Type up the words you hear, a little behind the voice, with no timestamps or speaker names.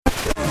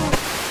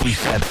We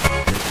said.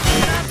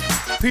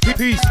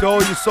 Peace to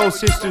all your soul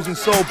sisters and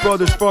soul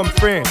brothers from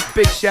France.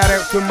 Big shout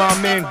out to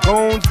my man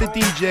Gones the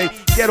DJ,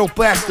 Ghetto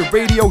Blaster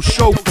radio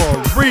show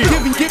for real.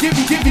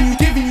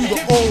 Giving you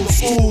the old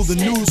school, the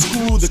new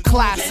school, the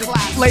classic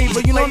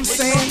flavor, you know what I'm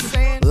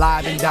saying?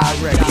 Live and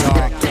direct,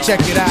 y'all.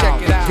 Check it out,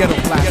 Ghetto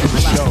Blaster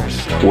show.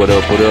 What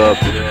up,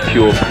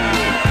 Pure Peace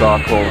from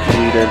Stockholm,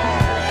 Sweden.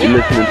 You're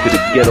listening to the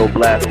Ghetto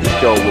Blaster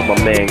show with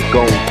my man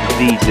Gones the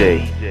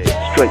DJ.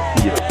 Straight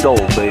to your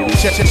soul, baby.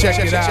 Check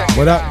it out.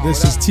 What up?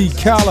 This is T.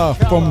 Kala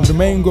from the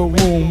Mango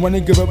Room. Want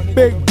to give a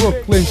big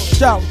Brooklyn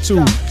shout to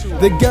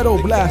the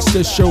Ghetto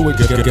Blaster Show.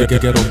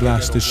 Ghetto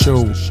Blaster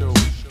Show.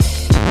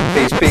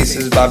 Peace, this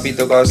is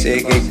Babito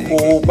Garcia,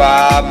 Cool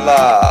Bob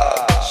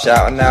Love.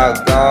 Shouting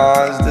out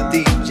Guns, the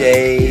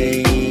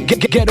DJ.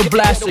 Ghetto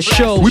Blaster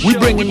Show. We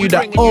bringing you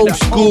the old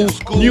school,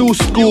 new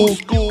school,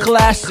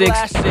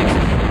 classics.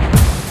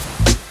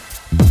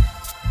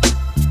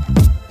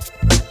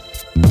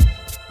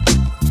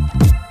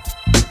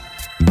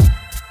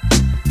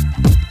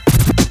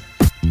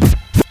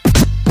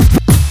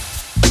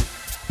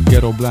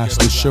 Ghetto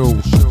Blaster Show.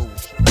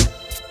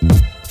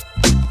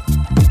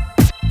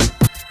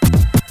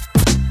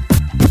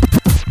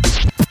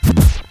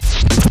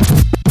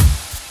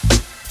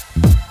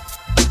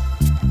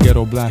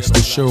 Ghetto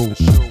Blaster Show.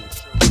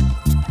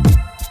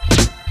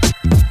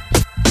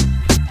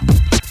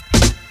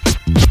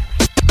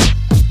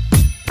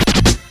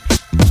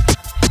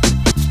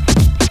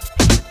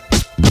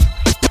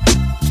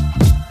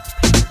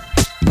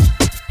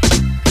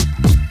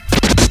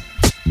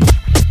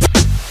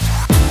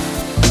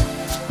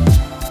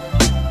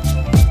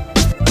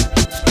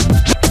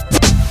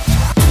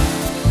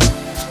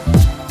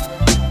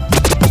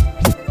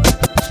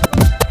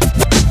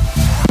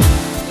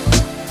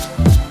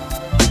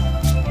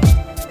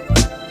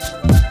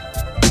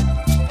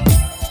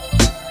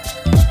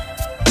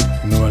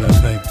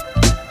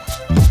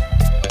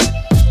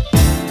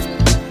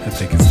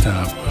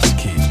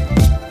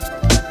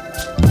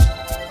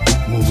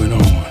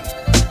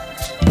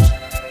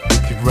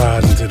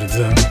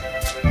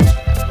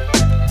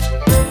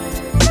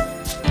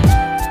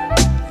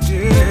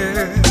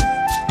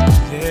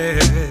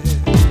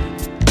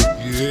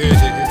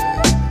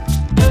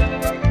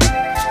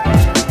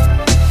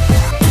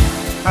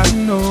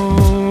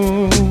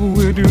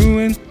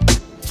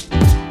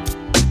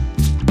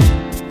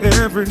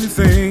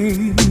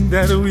 Everything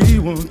that we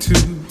want to.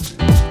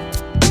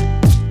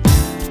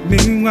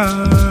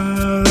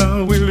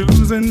 Meanwhile, we're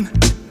losing,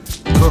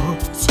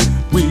 'cause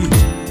we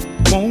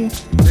won't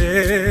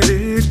let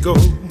it go.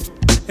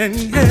 And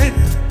yeah,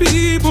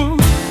 people,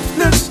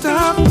 let's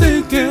stop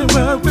thinking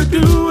what we're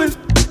doing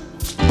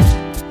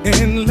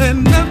and let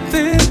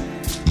nothing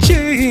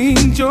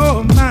change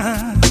your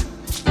mind.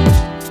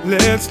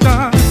 Let's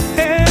start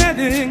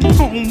heading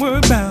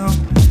homeward bound.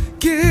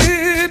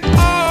 Get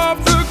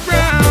off the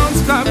ground,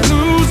 stop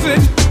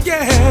losing,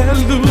 yeah,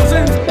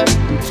 losing.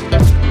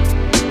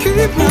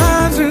 Keep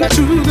rising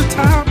to the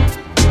top.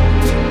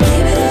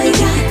 Give it all you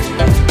got.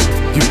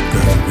 You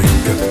gotta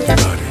wake up your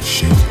body,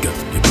 shake up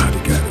your body,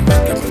 gotta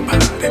wake up your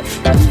body,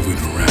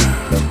 moving around.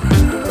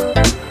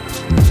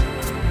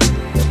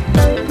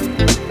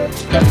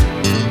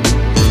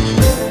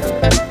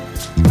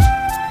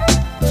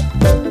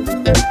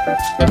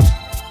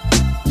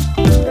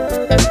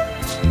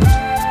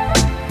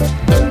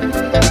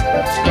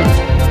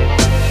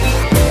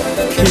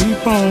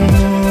 Keep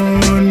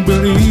on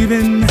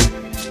believing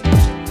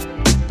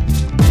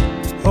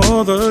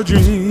all the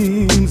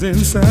dreams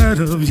inside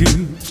of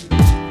you,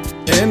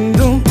 and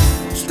don't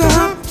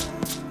stop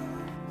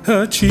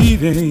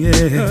achieving,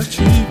 yeah.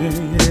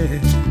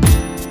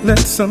 Let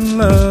some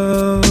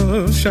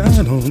love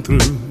shine on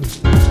through,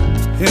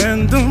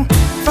 and don't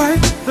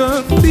fight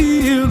the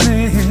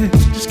feeling,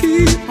 just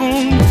keep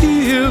on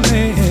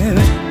healing.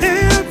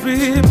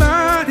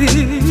 Everybody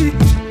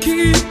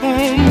keep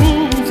on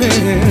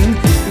moving,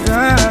 'cause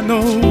I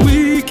know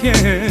we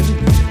can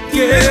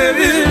get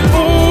it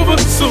over.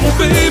 So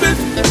baby,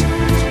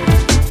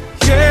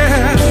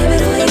 yeah, Give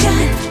it all you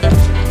got.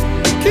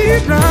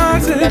 keep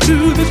rising to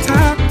the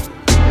top.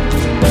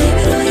 Give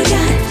it all you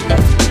got.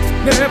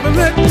 Never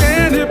let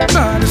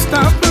anybody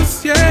stop us,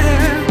 yeah.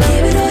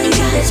 Give it all you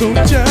got. So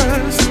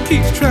just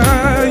keep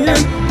trying, yeah.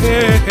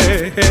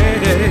 Give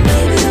it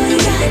all you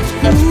got.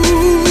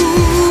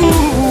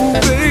 Ooh,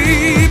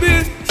 baby,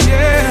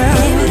 yeah.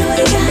 Give it all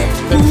you got.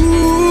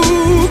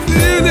 Ooh,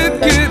 feel it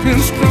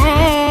getting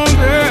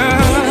stronger.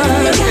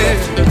 Yeah.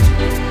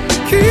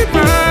 Keep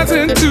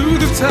rising to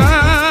the top.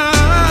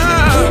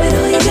 Give it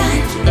all you got.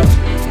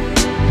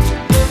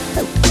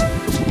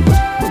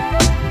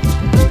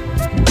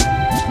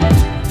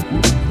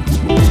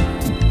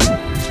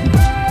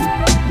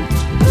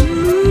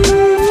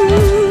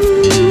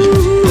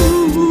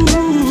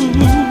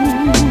 Ooh,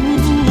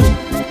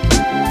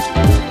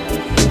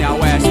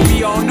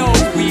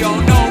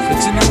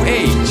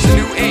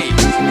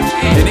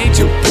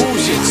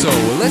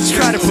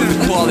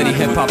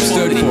 hip hop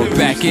stood for.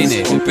 Back in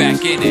it,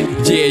 back in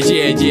it. Yeah,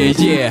 yeah, yeah,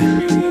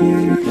 yeah.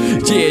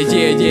 Yeah,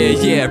 yeah, yeah,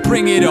 yeah.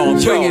 Bring it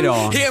on, bring it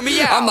on. Hear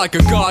me out. I'm like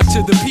a god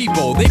to the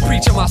people. They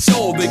preach on my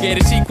soul. They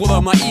get a sequel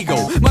of my ego.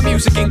 My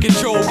music in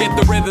control. Get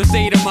the rhythm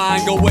state of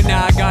mind going.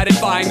 Now I got it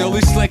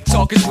finally. Slick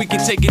talkers, we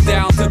can take it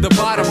down to the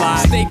bottom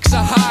line. Stakes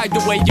are high.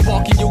 The way you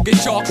walk and you'll get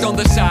chalked on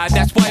the side.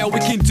 That's why all we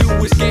can do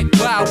is get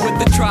loud with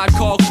the Tribe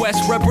Called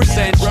Quest.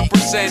 Represent.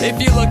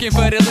 If you're looking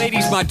for the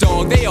ladies, my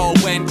dog, they all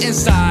went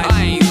inside.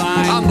 I ain't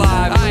lying, I'm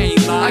live, I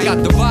ain't lying, I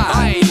got the vibe,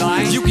 I ain't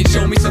lying. You can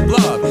show me some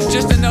love.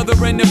 Just another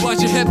in a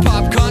bunch of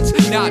hip-hop cunts.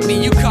 Not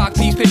me, you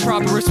cockneys, pay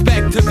proper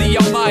respect to the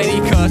almighty.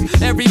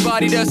 Cause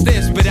everybody does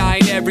this, but I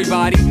ain't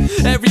everybody.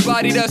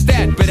 Everybody does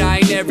that, but I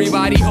ain't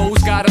everybody. Hoes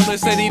gotta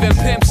listen, even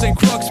pimps and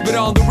crooks. But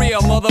on the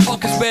real,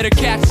 motherfuckers better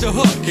catch the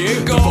hook. Here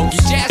it goes. The funky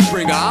jazz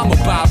bringer, I'm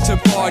about to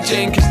barge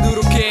in. Cause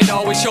Noodle Kid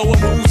always show him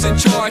who's in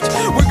charge.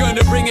 We're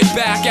gonna bring it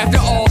back after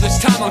all this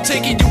time. I'm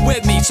taking you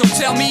with me, so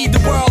tell me the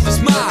world is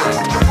mine.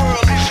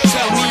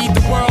 Tell me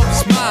the world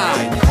is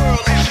mine.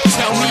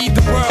 Tell me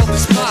the world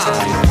is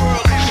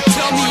mine.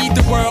 Tell me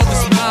the world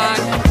is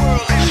mine.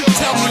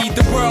 Tell me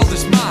the world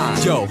is mine.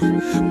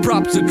 Yo,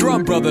 props to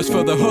Drum Brothers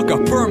for the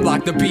hookup. Perm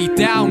lock the beat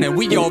down and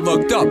we all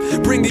looked up.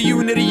 Bring the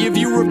unity of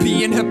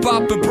European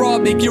hip-hop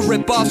abroad. Make your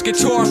rip-offs get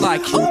torn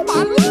like, oh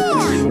my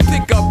lord.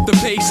 Pick up the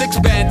pace,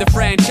 expand the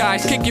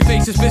franchise. Kick your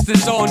faces,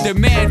 business on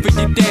demand for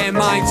your damn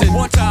minds. And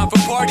 1 time for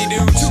party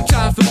dudes, 2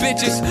 times for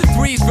bitches,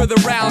 3's for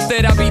the rounds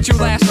that I beat you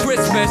last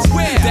Christmas.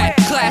 That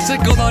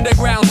classical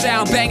underground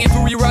sound banging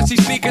through your rusty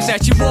speakers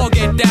that you all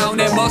get down.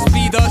 It must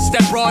be the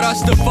that brought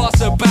us to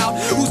fuss about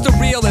who's the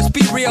realest.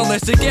 Be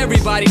realistic,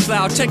 everybody's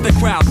loud. Check the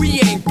crowd.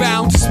 We ain't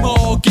bound to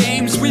small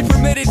games. We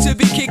permitted to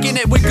be kicking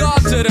it with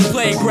God to the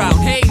playground.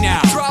 Hey now,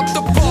 drop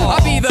the ball.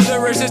 I'll be the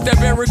lyricist that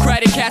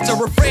bureaucratic cats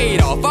are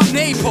afraid of. I'm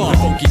Napalm,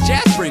 funky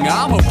jazz bringer.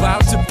 I'm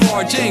about to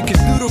barge in.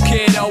 Cause Noodle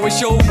Kid always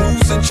show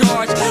who's in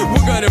charge.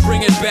 We're gonna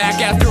bring it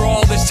back after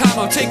all this time.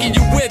 I'm taking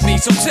you with me,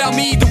 so tell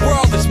me the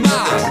world is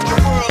mine.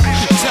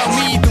 Tell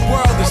me the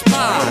world is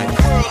mine.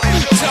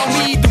 Tell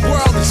me the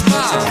world is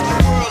mine.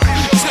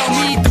 Tell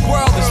me the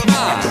world is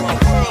mine.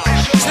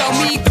 Tell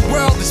me the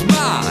world is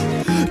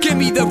mine. Give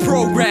me the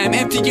program,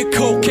 empty your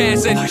coke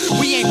cans. And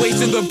we ain't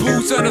wasting the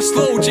booze on a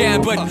slow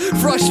jam. But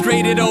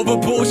frustrated over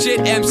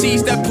bullshit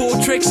MCs that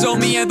pull tricks on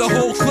me and the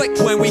whole clique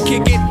when we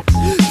kick it.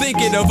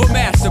 Thinking of a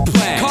master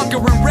plan,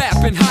 conquering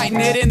rap and hiding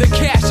it in the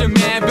cash,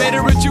 man.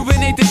 Better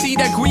rejuvenate to see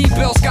that green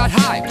bill's got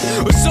hype,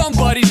 or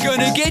somebody's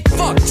gonna get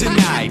fucked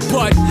tonight.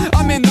 But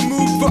I'm in the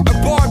mood for a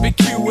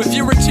barbecue. If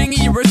you're a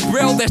chingy or a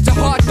grill, that's a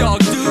hot dog,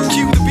 dude.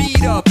 Cue the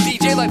beat up,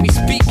 DJ, let me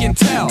speak and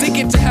tell. Take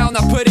it to hell,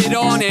 now put it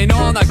on and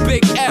on like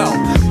Big L.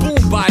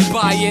 Boom,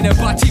 bye-bye in a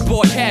bati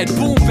boy head.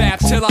 Boom, bap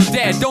till I'm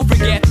dead, don't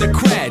forget the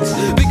creds.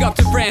 Big up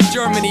to France,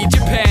 Germany,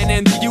 Japan,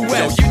 and the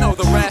US. Yo, you know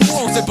the rest. Who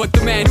owns it but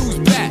the man who's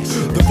best?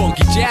 The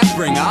funky jazz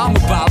bringer, I'm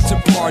about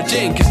to barge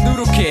in. Cause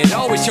Noodle Kid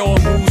always show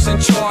him who's in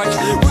charge.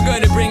 We're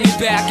gonna bring it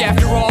back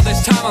after all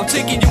this time. I'm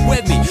taking you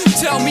with me.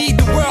 Tell me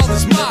the world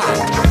is mine.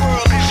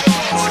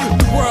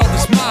 The world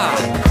is mine.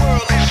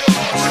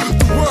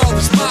 The world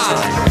is mine.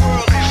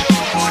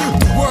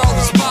 The world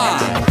is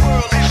mine.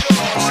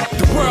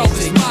 The world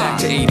is mine. Back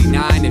to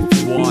 89 if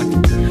you want.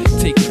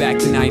 Take it back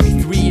to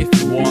 93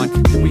 if you want.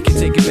 We can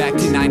take it back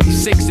to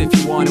 96 if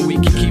you want. And we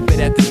can keep it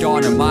at the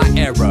dawn of my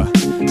era.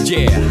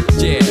 Yeah,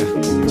 yeah,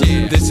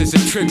 yeah. This is a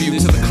tribute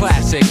to the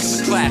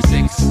classics.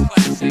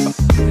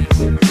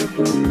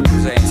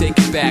 Take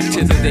it back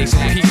to the days of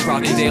Pete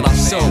Rock and De La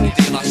Soul. In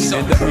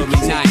the early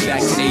 90s,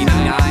 back to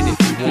 89 if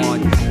you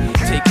want.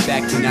 Take it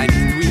back to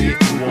 93 if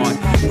you want.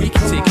 We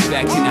can take it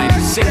back to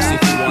 96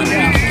 if you want. We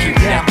can keep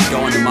it at the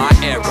dawn of my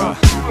era.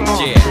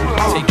 Yeah,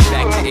 take it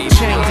back to 89.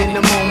 Change in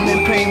the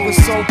moment, pain was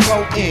so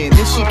potent.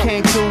 Then she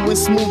came through and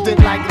smoothed it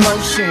like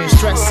lotion.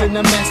 Stressing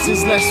the mess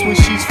is less when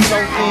she's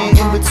floating.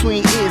 In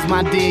between ears,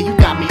 my dear, you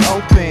got me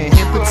open.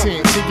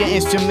 Impotent to your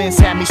instruments,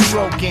 had me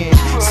stroking.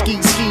 Skeet,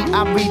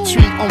 I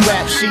retreat on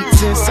rap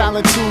sheets. In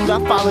solitude, I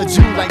followed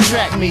you like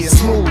track meet.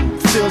 Smooth,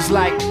 feels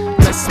like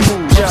let's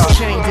move.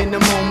 Change in the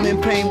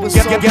moment, pain was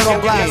so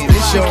potent.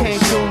 Then she came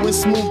through and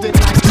smoothed it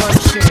like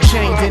lotion.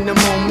 Change in the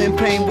moment,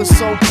 pain was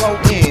so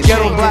potent. Change in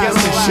the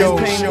moment,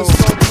 pain was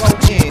so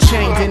potent.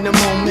 Change in the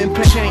moment,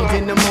 change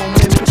in the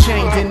moment,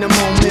 change in the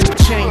moment,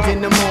 change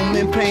in the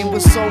moment, pain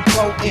was so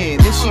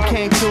potent. Then she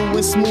came through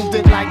and smoothed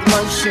it like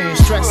lotion.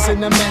 Stressing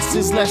the mess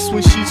is less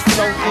when she's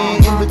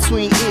floating. In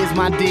between ears,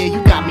 my dear,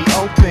 you got me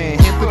open.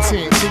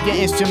 Impotent to your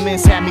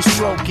instruments, had me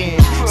stroking.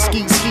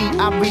 Skeet,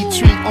 I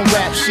retreat on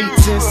rap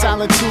sheets. In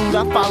solitude,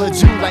 I followed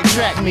you like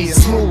track meet.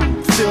 Smooth,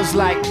 feels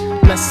like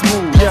let's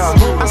move.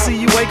 Yeah, I see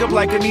you wake up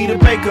like Anita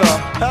Baker.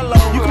 Hello,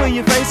 you clean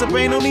your face up,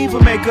 ain't no need for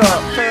makeup.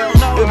 Hell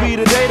no, it'll be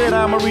the day that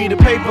I'ma read the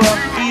paper.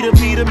 Eat a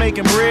pita,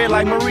 making bread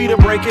like Marita,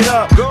 break it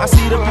up. I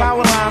see the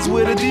power lines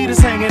with Adidas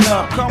hanging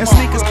up, and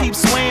sneakers keep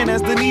swaying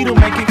as the needle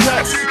making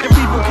cuts. And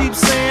people keep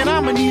saying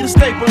I'ma need a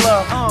staple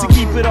up to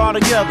keep it all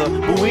together,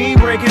 but we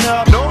ain't breaking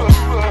up. No,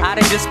 I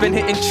done just been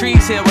hitting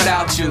trees here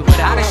without you.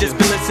 I done just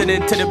been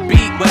listening to the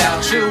beat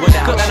without you.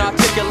 Couldn't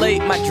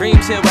articulate my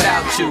dreams here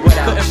without you.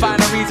 Couldn't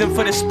find a reason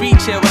for the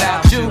speech here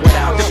without you.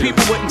 The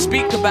people wouldn't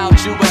speak about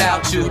you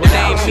without you. The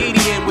name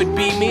Median would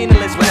be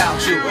meaningless without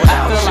you.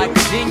 I feel like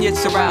a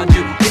genius around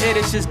you. Yeah,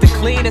 it's just the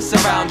cleanest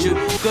around you.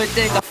 Good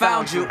thing I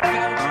found you.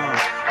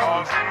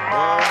 Don't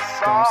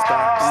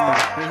stop.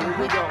 Here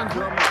we go.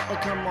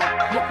 Come on.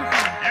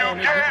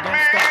 You get me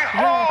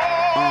home.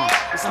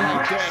 It's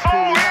like that,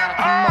 cool high.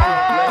 Come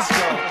on, let's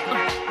go.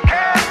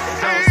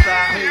 Don't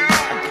stop.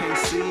 I can't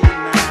see you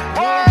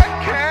now. What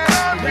can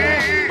I be?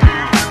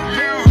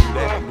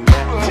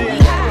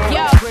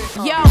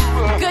 Yo,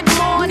 good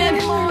morning,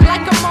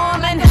 like a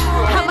morning.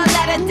 I'm a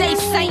latter-day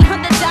Saint,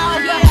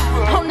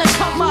 $100 on the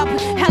come up.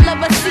 Hell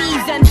of a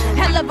season,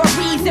 hell of a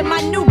reason.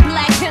 My new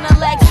black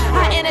intellect,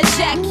 I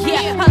interject,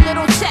 a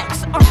little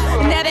text.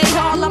 Now they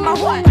all on my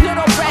what?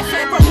 Little breath.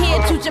 From here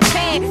to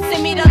Japan,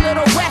 send me the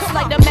little west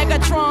like the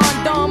Megatron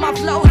dome. My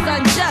flow's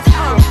unjust,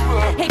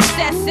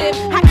 excessive.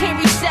 I can't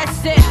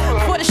recess it.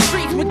 For the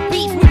streets with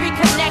beats, we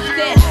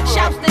reconnected.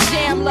 Shouts to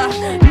Jamla,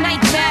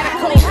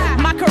 Nightmatical.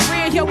 My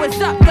career, yo, is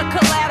up, the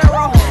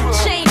collateral.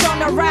 Change on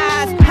the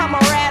rise, I'm a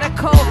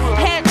radical.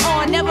 Head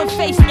on, never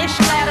face ish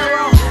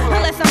lateral.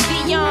 Unless I'm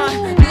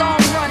beyond,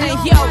 long running,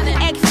 yo.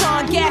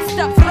 Exxon, gassed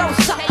up, throw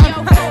something.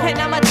 And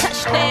I'm a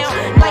touchdown,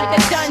 like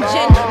the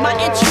dungeon. My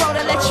intro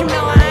to let you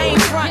know I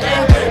ain't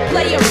frontin'.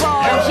 Play a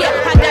ball,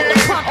 I got the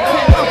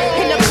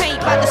pumpkin. In the paint,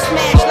 by the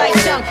smash like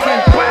Duncan.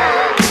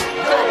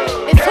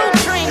 It's Hoop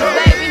Dreams,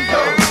 baby.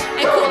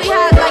 And Cooley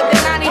High's like the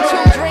 92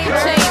 Dream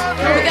Team.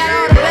 We got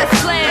all the best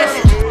players.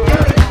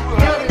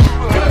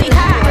 Cooley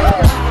High.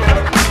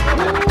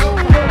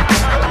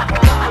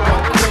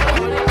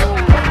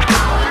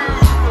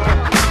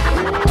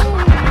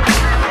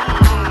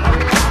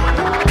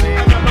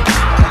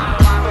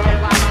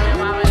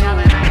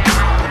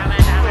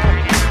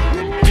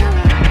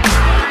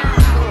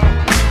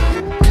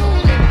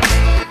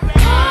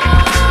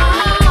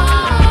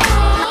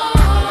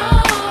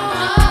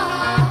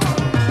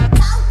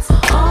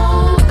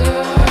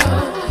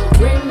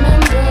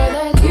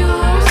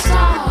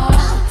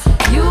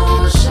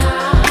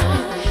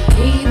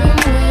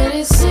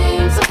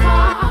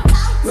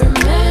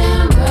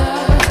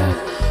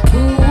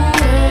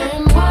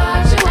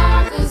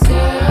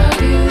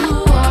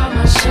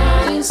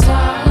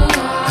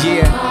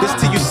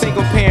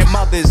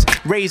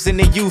 Raising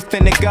the youth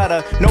in the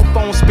gutter, no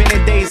phone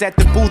spending days at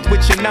the booth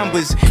with your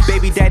numbers.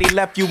 Baby daddy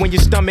left you when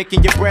your stomach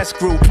and your breast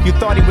grew. You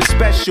thought he was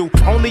special,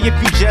 only if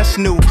you just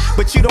knew.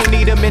 But you don't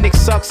need him and it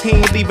sucks, he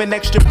ain't leaving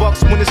extra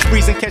bucks when it's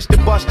freezing. Catch the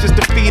bus just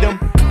to feed him.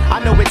 I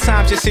know at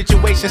times your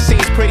situation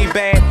seems pretty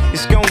bad.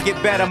 It's gonna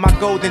get better, my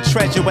golden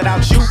treasure.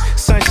 Without you,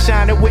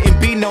 sunshine, it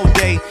wouldn't be no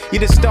day. You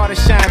just started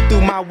shine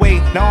through my way.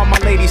 Now all my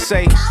ladies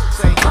say,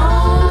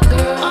 oh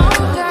girl.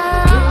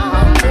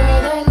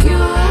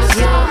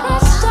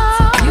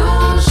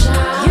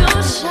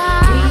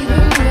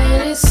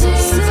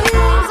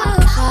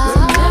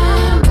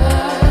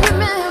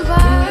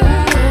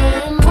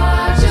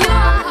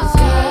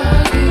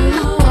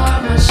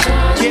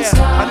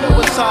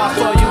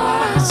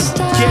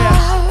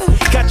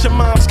 Your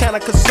mom's kinda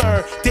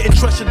concerned. Didn't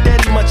trust your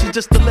daddy much, he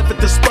just delivered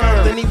the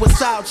sperm. Then he was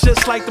out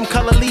just like them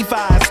color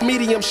Levi's.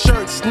 Medium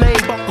shirts,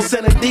 name buckles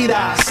and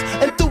Adidas.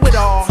 And through it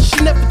all,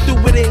 she never threw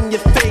it in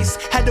your face.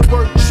 Had to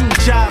work 2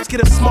 jobs,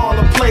 get a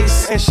smaller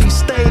place. And she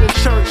stayed in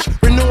church,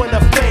 renewing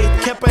her faith.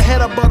 Kept her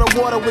head above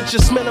the water with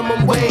just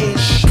minimum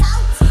wage.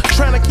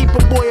 Trying to keep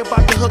a boy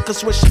about the hood,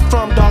 cause where she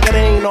from, dog, it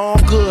ain't all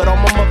good. All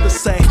my mother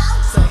say,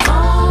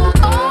 oh,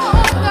 girl.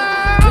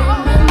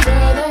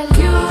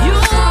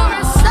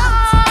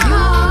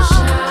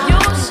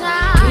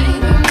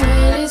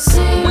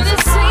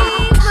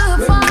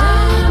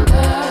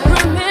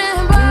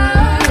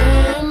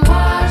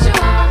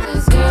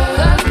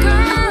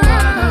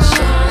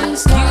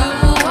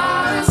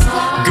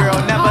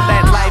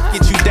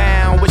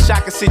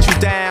 Sit you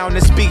down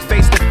and speak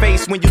face to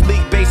face when you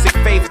leak basic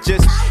faith.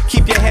 Just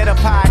keep your head up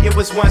high. It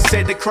was once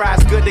said to cry,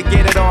 it's good to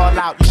get it all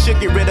out. You should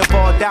get rid of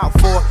all doubt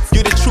for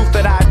you the truth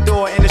that I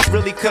adore. And it's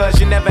really cause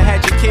you never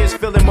had your kids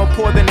feeling more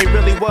poor than they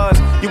really was.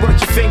 You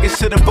worked your fingers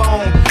to the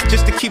bone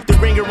just to keep the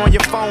ringer on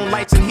your phone,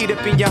 lights and heat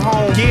up in your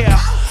home. Yeah,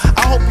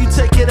 I hope you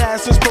take it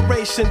as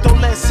inspiration.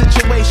 Don't let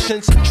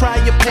situations try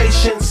your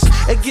patience.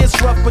 It gets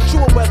rough, but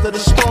you'll weather the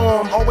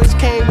storm. Always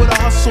came with a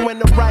hustle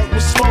and the right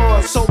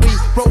response. So we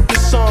wrote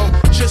this song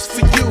just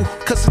for you,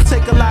 cause it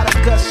take a lot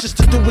of guts just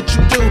to do what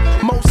you do.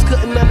 Most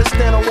couldn't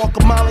understand or walk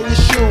a mile in your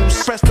shoes.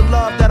 Express the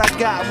love that I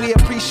got, we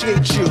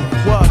appreciate you.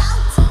 What?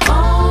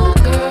 Oh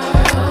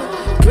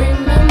girl,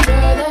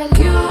 remember that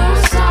you're a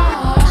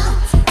star.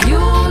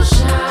 You'll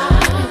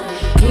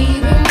shine,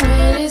 even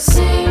when it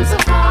seems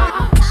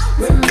apart.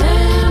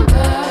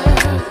 Remember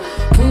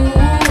who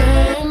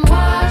and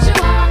what you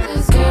are,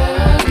 cause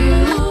girl,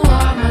 you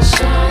are my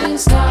shining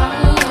star.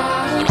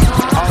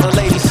 All the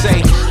ladies say,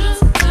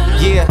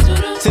 yeah,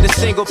 to the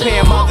single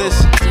parent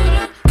mothers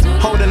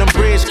holding them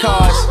bridge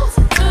cards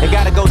and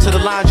gotta go to the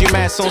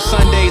laundromat dance on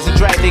Sundays and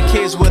drag their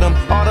kids with them.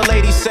 All the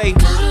ladies say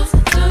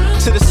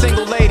to the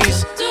single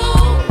ladies,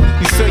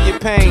 you feel your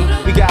pain,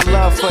 we got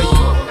love for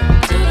you.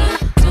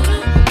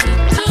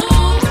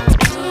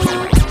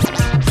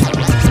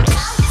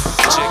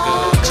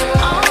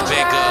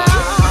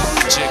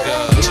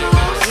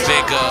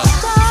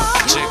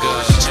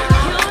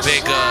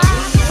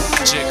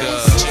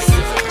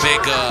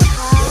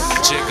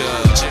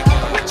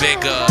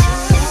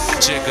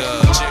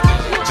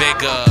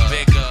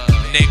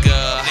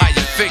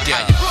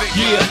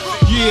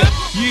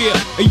 Yeah,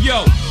 hey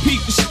yo,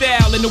 peep the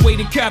style and the way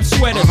the cops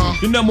sweat us.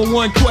 The number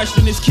one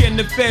question is, can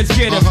the feds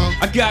get us?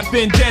 I got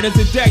vendettas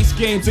and dice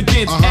games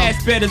against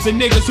ass betters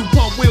and niggas who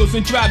pump wheels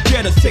and drive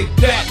jettas. Take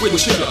that with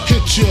ya.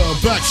 Hit ya,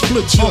 back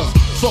split ya.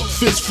 Fuck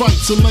fist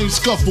fights and lame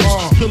scuffles.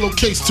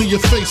 Pillowcase to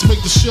your face,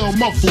 make the shell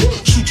muffle.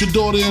 Shoot your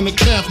daughter in the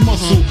calf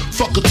muscle.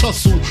 Fuck a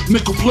tussle,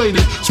 nickel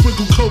plated.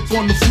 Sprinkle coke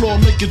on the floor,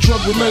 make it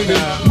drug related.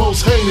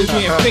 Most hated.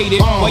 Can't fade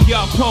it. While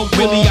y'all pump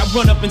Willie, I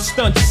run up and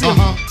stunt silly.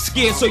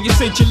 Scared, so you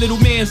sent your little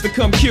mans to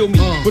come kill me.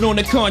 But on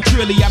the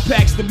contrary, I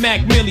packs the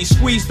Mac Millie,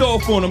 squeezed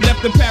off on them,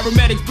 left the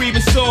paramedics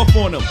breathing soft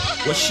on them.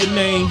 What's your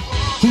name?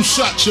 Who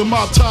shot you?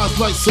 My ties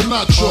like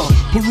Sinatra.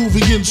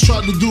 Peruvians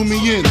tried to do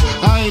me in.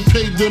 I ain't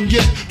paid them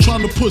yet.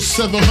 Trying to push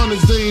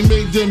 700s, they ain't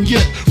made them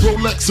yet.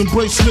 Rolex and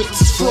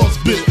bracelets is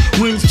frostbit.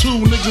 Rings too,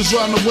 niggas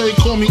riding away,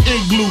 call me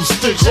igloo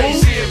stick.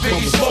 Jay-Z and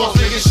Biggie Smalls,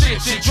 nigga,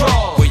 shit you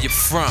draw. Where you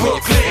from?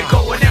 Brooklyn,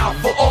 going out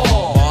for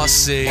all.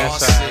 Marcy,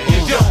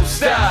 you don't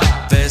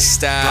stop. Best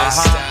style,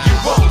 you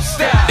won't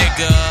stop.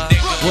 Nigga.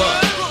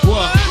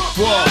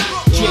 What?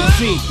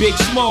 Jay-Z, Big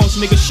Smalls,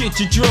 nigga, shit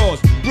your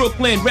drawers.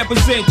 Brooklyn,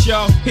 represent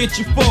y'all, hit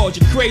your falls.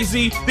 You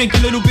crazy? Think a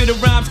little bit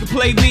of rhymes can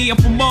play me? I'm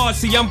from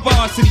Marcy, I'm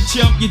varsity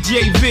chump, you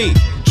JV.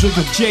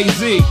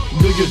 Jay-Z,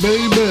 nigga,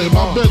 baby,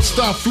 my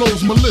Bed-Stuy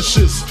flows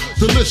malicious,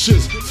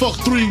 delicious. Fuck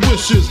 3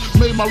 wishes,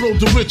 made my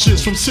road to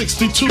riches. From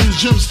 62s,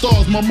 gym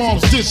stars, my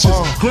mom's dishes.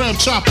 Gram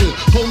chopping,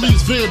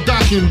 police van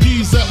docking,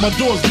 D's at my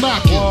doors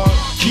knocking.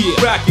 Keep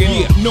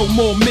rockin', no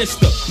more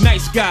mister.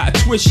 Nice guy, I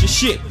twist your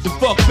shit. The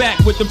fuck back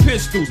with the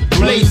pistols,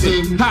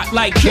 blazing, hot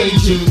like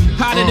Cajun.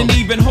 Hotter than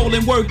even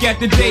holding work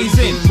at the day's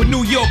end. With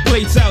New York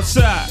plates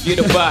outside, get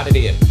up out of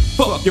there.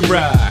 Fuck your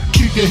ride.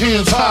 Keep your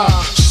hands high,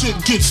 shit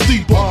gets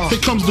steeper. Here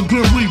comes the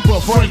Grim Reaper,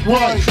 Frank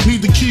White.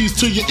 Need the keys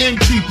to your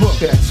innkeeper.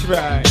 That's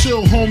right.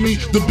 Chill, homie.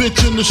 The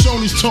bitch in the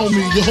Shoney's told me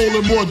you're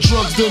holding more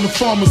drugs than the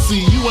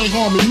pharmacy. You ain't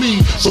harming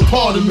me, so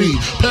pardon me.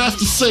 Pass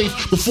the safe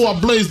before I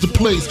blaze the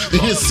place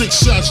and hit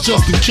 6 shots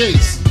just in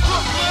case.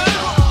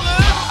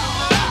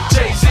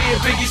 Jay-Z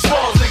and Biggie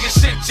Smalls, nigga,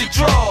 shit you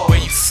draw. Where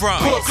you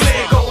from?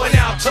 Brooklyn, going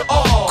out to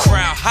all.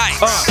 Crown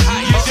Heights.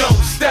 You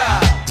don't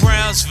stop.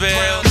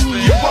 Brownsville.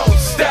 You won't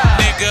stop.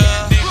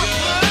 Nigga.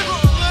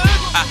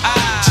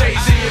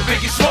 Jay-Z and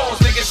Biggie Smalls,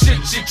 nigga, shit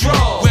you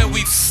draw. Where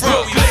we from?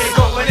 Brooklyn,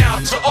 going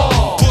out to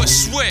all.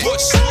 Bushwick. You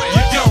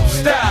don't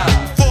stop.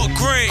 Fort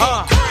Greene.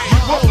 You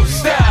won't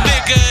stop.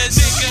 Niggas.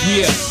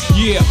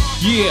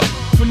 Yeah.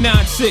 For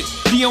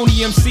 9-6, the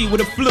only MC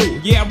with a flu.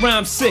 Yeah, I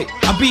rhyme sick.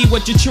 I be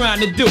what you're trying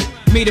to do.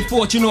 Made a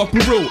fortune off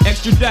Peru.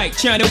 Extradite,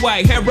 China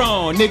white, hair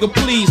on. Nigga,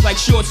 please, like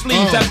short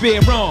sleeves, I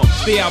bear wrong.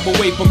 Stay out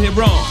away from here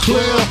on.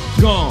 Clear.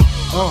 Gone.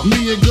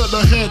 Me and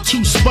Gunna had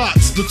 2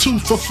 spots. The 2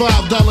 for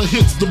 $5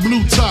 hits, the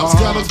blue tops.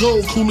 Gotta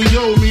go,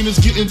 Coolio, mean it's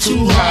getting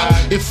too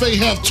hot. If they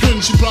have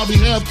twins, she probably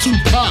have 2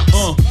 pops.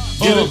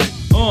 Get it?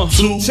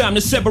 Time to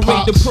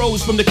separate the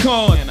pros from the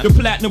cons, the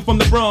platinum from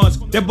the bronze,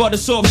 that butter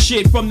soft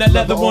shit from that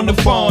leather on the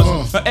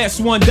fawns. A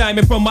S1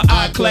 diamond from my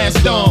I-class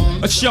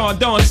dome, a Sean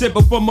Dawn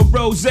sipper from a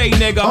rose,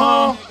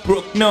 nigga,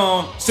 Brooklyn,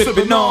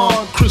 sippin'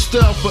 on.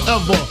 Cristal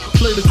forever,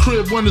 play the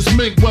crib when it's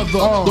mink weather.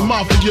 The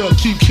mafia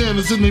keep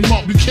cannons in they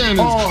Mark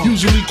Buchanans.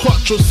 Usually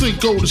Quattro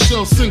Cinco, the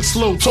shell sink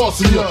slow,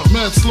 tossing ya.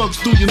 Mad slugs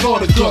through your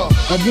Nautica,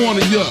 I'm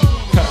warning ya.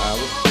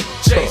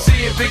 Jay-Z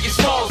and Biggie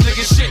Smalls,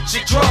 nigga, shit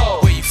you draw.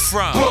 Where you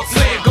from?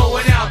 Brooklyn,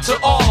 going out to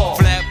all.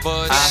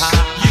 Flatbush.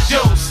 You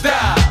don't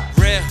stop.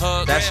 Red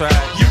Hook. That's right.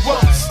 You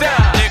won't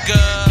stop.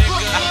 Nigga.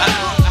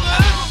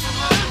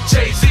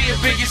 Jay-Z and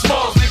Biggie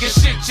Smalls, nigga,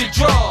 shit you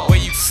draw. Where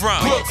you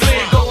from?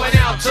 Brooklyn, going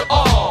out to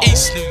all.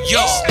 East New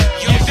York.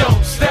 You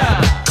don't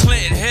stop.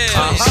 Clinton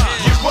Hills.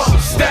 You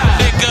won't stop.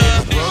 Nigga.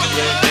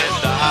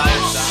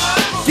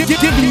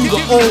 Giving you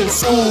the old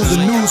school, the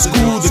new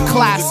school, the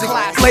classic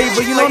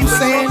flavor, you know what I'm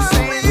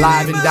saying?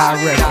 Live and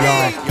direct,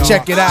 y'all.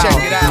 Check it out.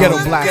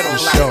 Ghetto Blaster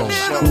Show.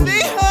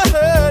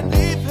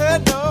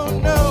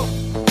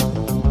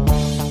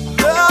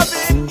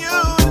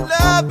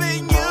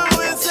 Loving you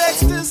is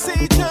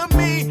ecstasy to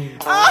me.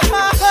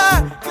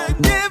 Could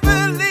never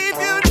leave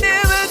you,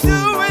 never do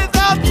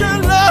without your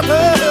love.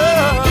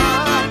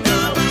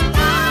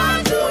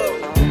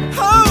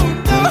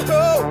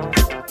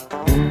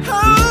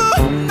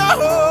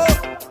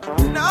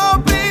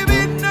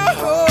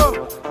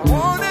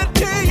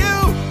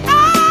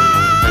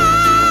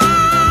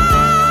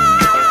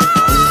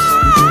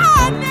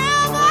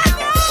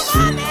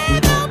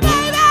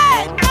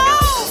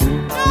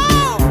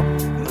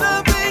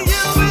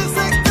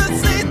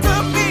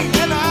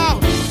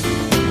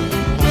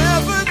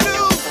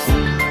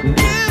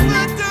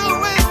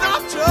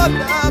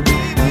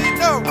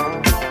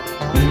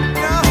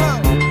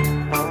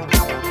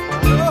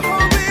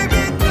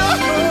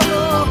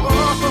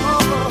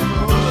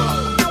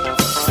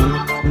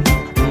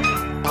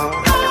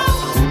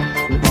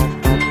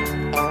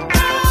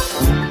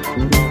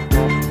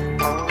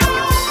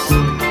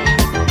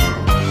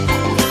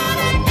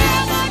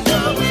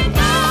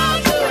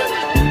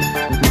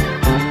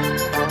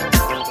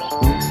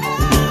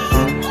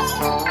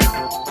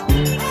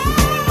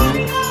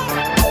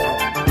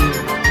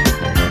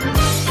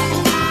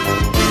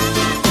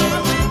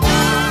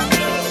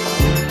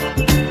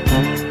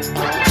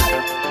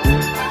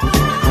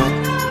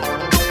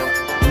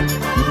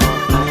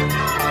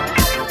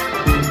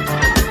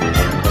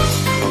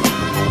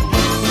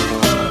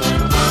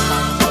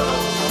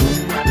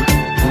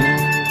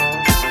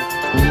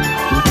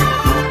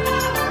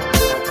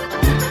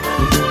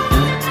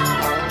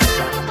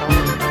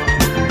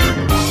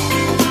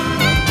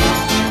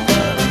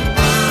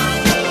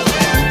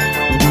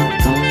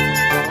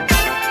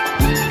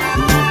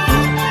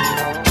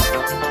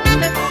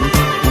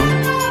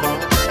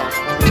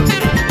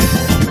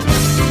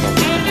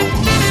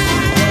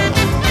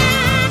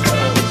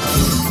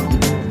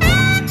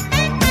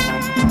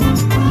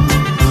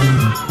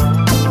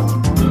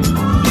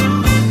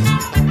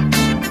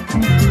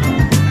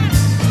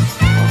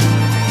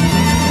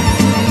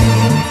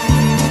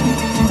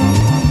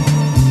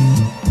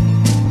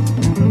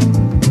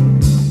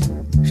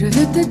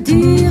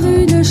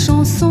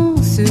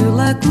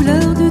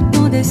 couleur du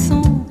temps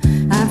descend,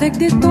 avec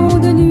des tons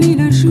de nuit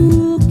le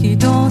jour qui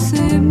dansent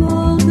et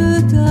mordent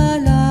à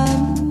l'amour.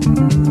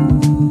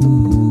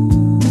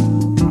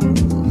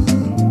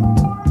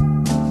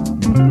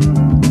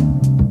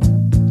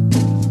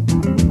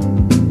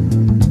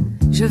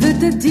 Je veux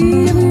te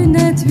dire une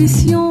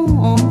intuition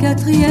en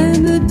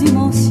 4e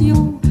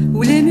dimension,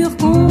 où les murs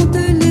comptent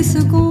les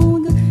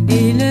secondes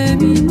et les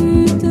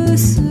minutes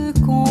se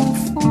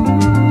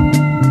confondent.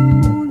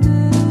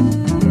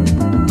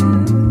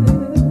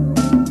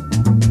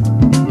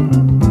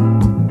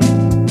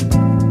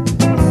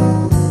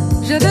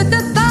 Je veux te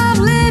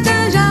parler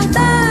d'un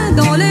jardin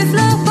dont les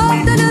fleurs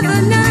portent le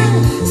venin,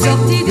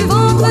 sorti du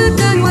ventre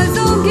d'un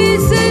oiseau qui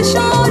s'est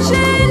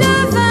changé le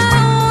vin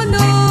en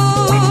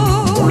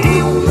eau.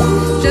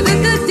 Je veux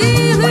te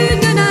dire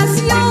une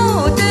nation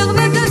au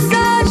terme de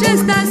sa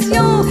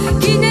gestation,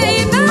 qui naît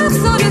et meurt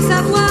sans le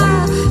savoir,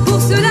 pour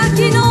ceux-là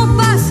qui n'ont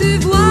pas su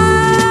voir.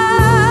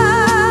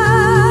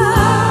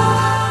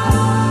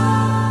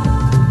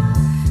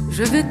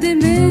 Je veux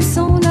t'aimer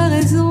sans la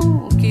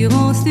raison qui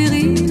rend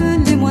stérile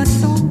les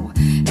moissons,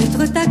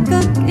 être ta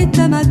coque et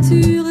ta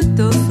mature,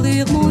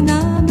 t'offrir mon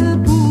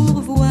âme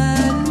pourvoilue.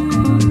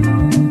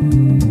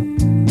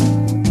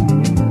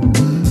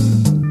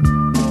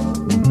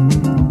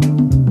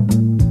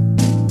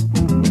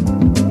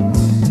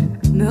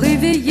 Me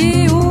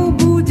réveiller au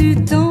bout du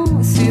temps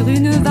sur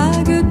une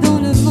vague dans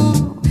le vent,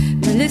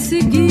 me laisser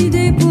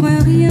guider pour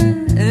un rien,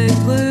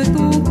 être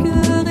ton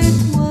cœur et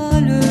toi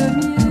le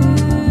mien.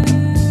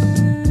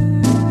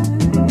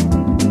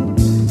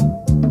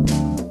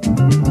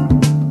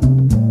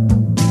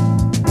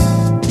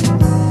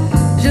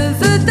 Je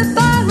veux te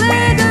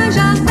parler d'un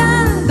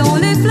jardin dont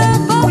les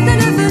fleurs portent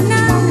le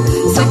venin,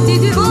 sorti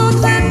du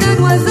ventre d'un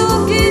oiseau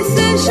qui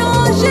s'est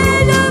changé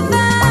le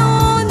vin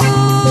en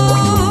eau.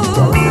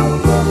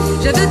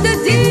 Je veux te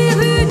dire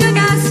une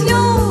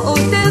nation au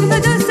terme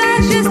de sa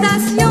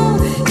gestation,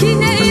 qui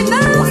naît et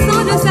meurt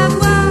sans le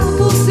savoir,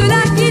 pour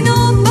ceux-là qui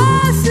n'ont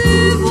pas su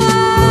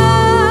voir.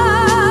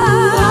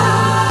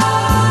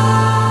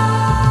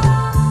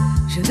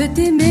 Je veux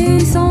t'aimer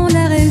sans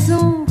la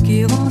raison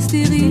qui rend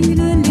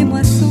stérile les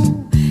moissons,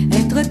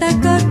 être ta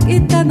coque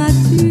et ta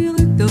mature,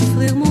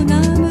 t'offrir mon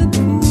âme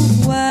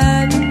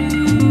pourvoilue.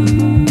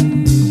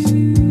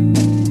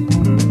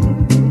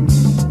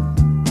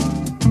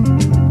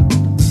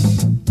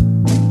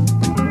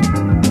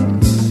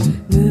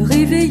 Me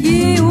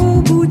réveiller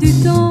au bout du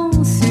temps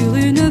sur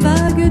une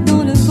vague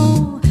dans le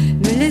vent,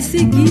 me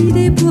laisser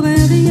guider pour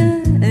un rien,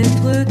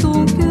 être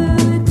ton cœur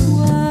et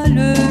toi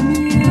le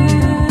mien,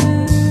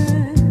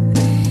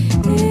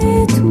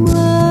 et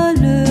toi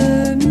le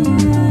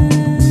mien,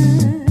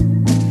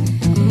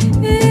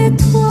 et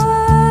toi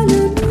le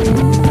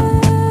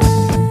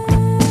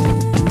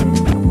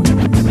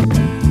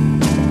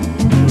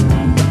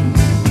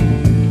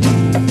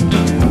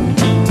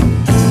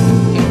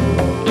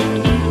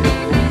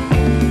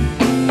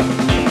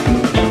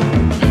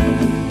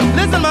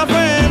Listen, my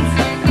friends,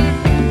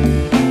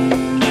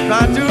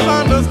 try to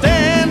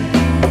understand.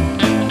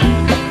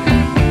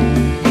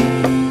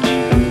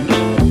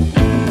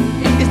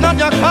 It's not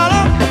your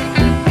color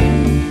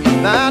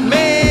that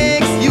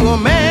makes you a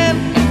man.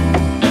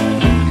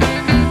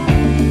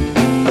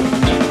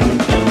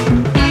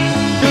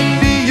 Should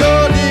be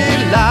your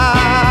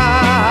delight.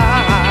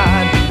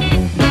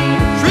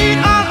 Treat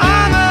all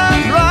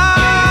others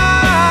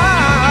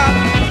right,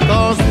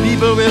 'cause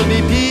people will be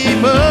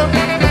people,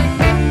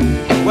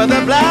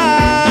 whether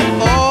black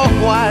or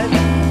white.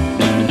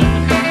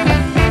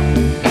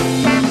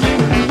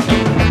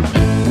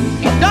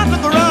 Just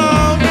look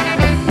around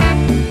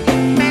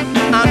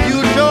and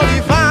you'll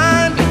surely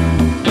find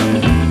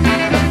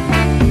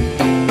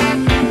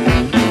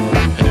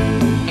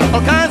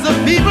all kinds of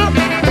people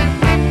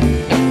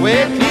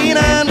with clean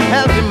and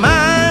healthy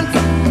minds.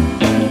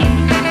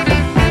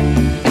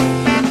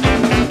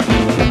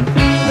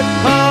 The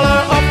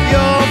color of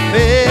your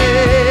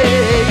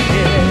face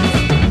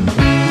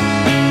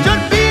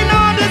should be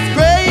no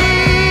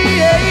disgrace,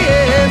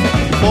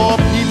 for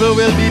people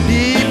will be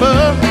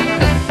people,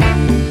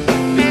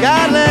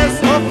 regardless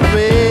of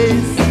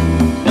race.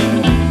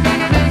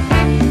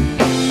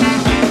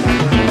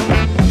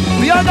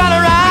 We all got a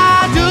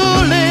right to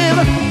live,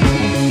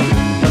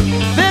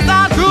 this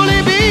I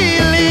truly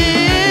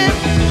believe.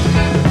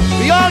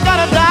 We all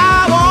gotta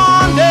die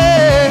one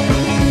day.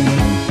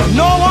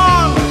 No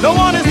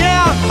one is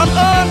here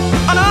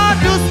on earth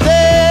to stay.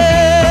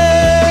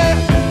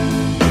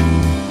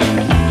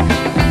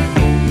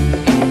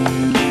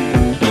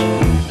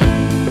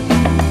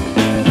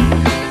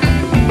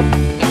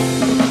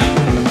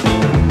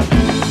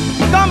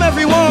 Come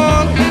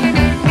everyone,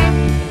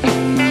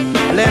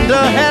 lend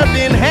a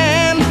helping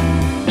hand,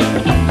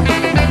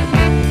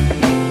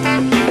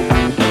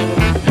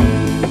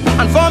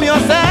 and form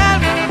yourself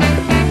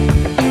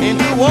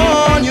into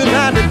one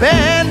united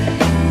band.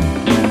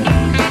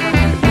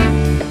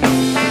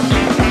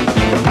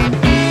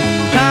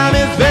 Time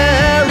is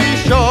very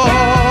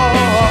short.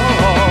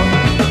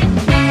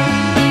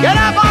 Get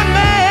up and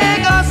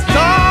make a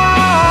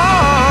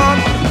start.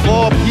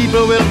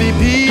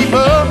 be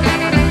people.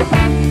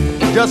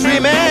 Just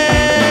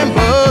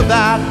remember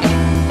that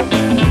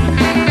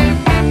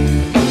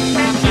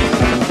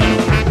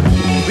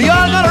we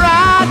all got a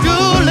right to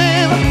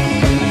live.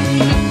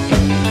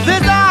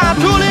 This I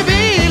truly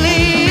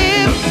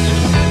believe.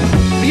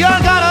 We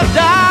all gotta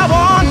die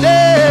one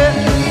day.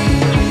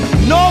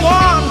 No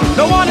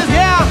one is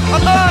here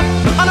on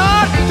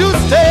earth to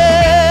stay.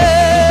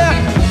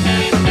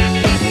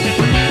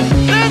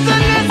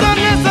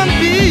 Listen,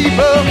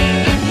 people.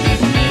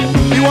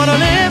 You wanna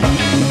live?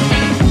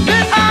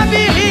 Then I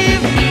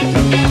believe.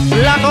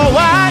 Black or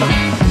white,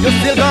 you're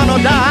still gonna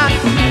die.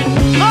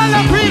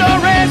 Color, creed or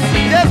race,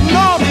 there's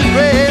no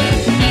disgrace.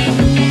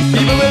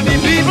 People will be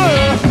people.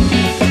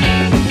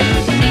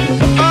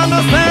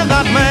 Understand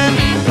that, man.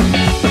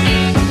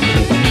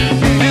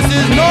 This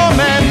is no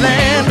man's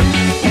land.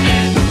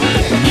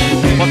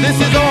 But this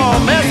is our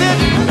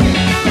message.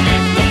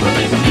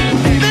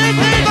 This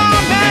is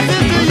our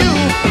message to you.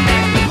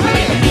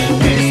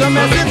 It's a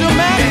message to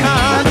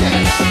mankind.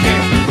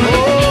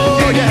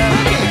 Oh yeah.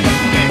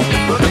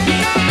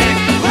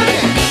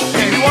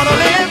 You wanna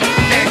live?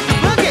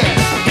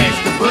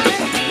 Gangsta boogie,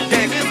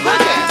 gangsta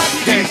boogie,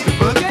 gangsta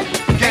boogie,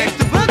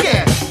 gangsta boogie,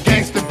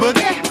 gangsta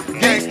boogie,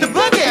 gangsta boogie, gangsta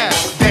boogie,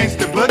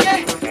 gangsta boogie,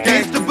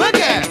 gangsta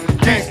boogie,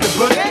 gangsta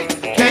boogie,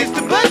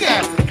 gangsta boogie,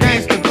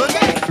 gangsta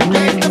boogie,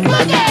 gangsta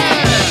boogie.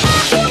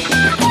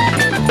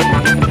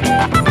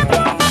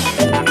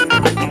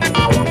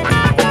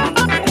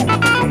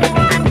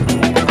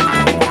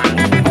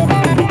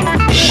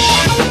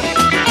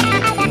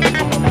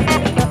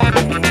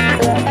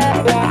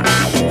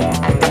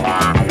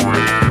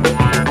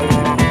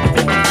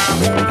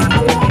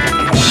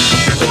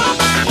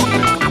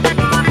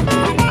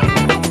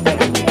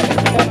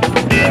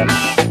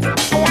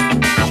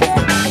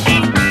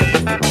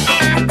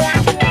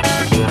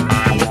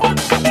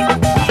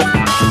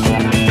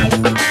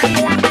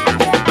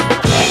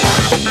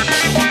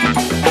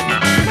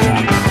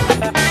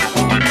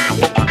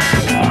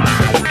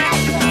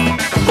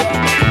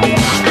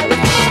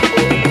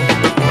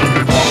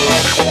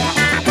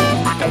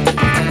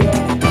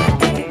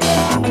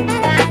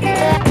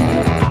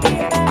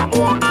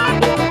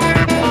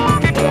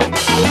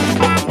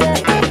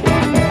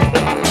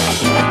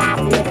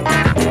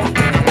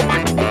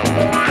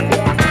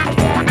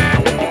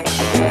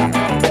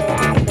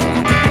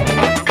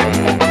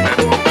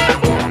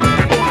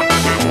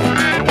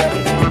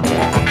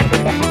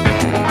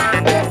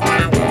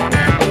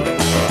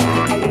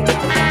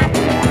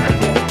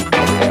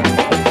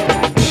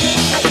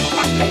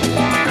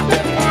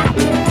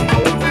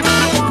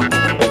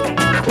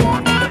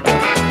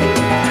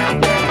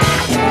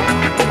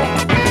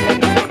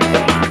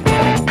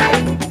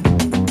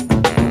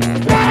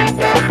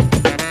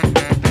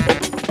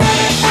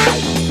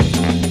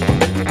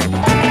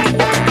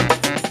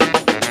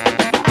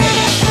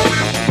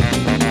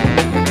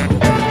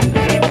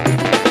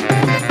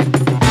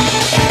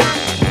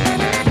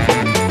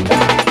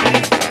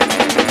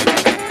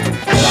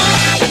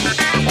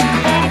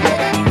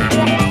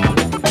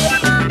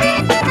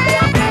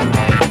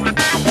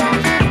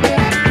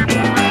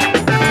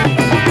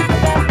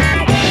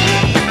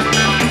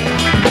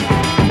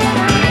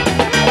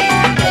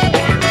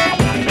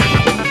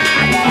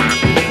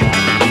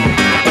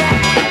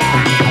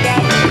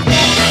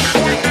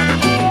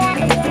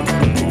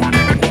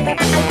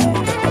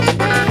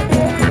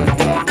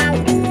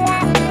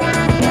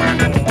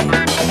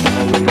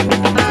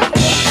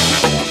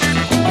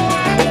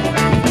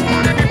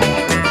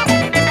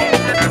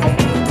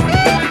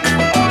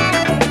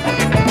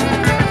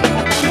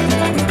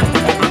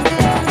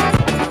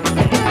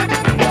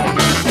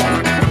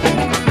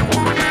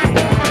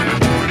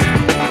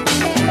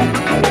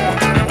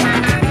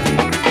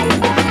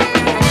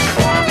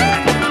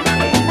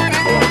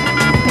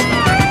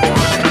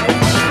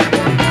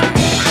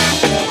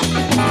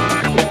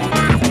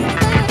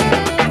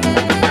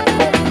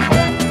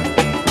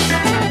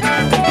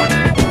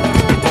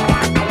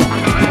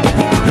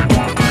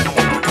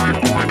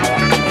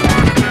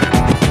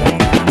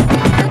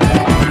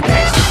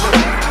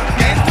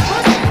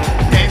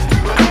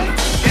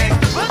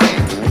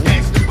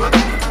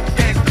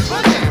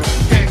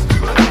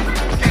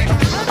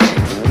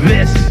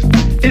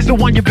 the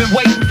one you've been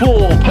waiting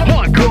for.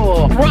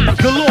 Hardcore, rhymes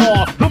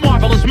galore. The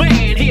marvelous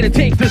man here to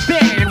take the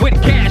stand.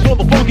 With cash on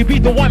the funky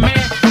beat, the one man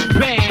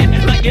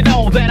band. Like you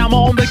know that I'm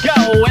on the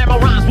go, and my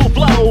rhymes will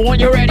flow on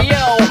your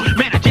radio.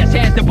 Man, I just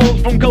had to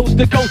post from coast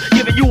to coast,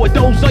 giving you a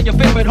dose of your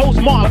favorite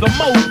host, Marv the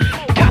most.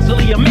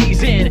 Constantly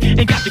amazing,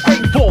 and got the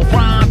great full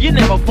rhyme you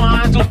never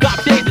find, so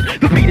stop dancing.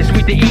 The beat is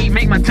sweet to eat,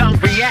 make my tongue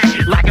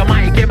react. Like a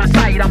mic in my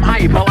sight, I'm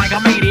hyper like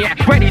a maniac.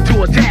 Ready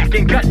to attack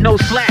and cut no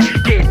slack.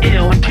 Get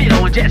ill and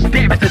kill and just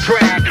damage the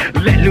track.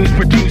 Let loose,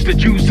 produce the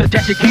juice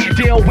that you can't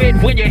deal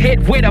with when you hit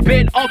with a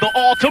bit of the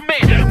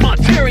ultimate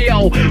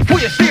material. For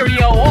your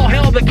stereo, all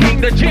hail the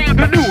king, the jam,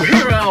 the new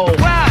hero.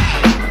 Wow,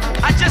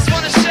 I just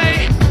want to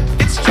say,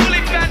 it's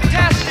truly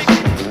fantastic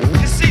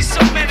to see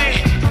so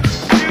many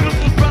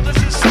beautiful brothers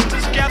and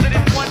sisters gathered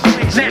in one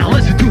place. Now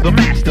listen to the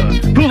master,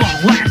 the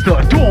long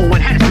laster, doing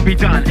what has to be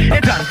done.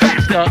 and done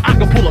faster. I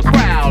can pull a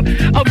crowd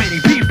of many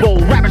people.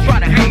 Rappers try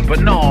to hate, but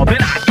no, they're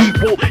not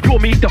equal. You'll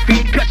meet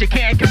defeat, cause you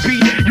can't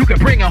compete. You can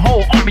bring a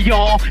whole army,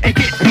 y'all, and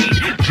get beat.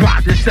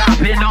 Drop the stop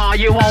and all,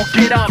 you won't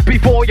get up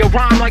before you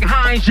rhyme like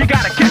Hines. You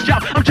gotta catch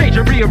up. I'm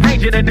changing,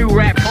 rearranging a new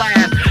rap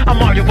class.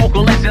 I'm all your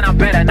vocalist and I'm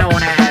better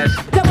known as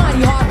the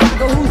mighty hard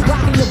rocker who's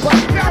rocking your butt.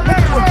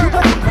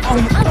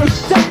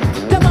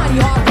 The mighty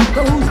hard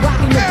rocker who's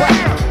rocking your butt.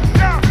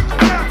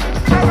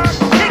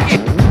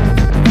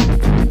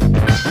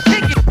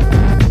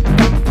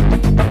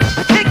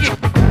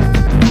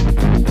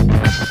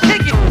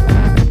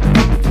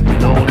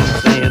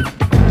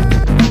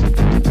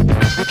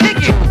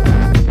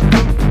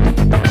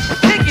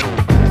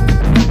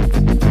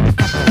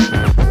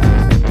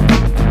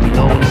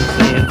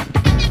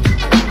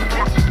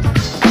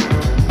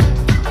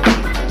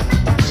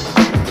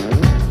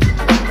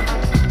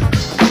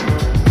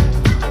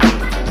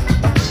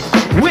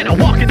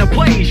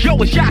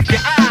 It shocks your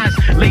eyes.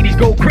 Ladies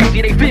go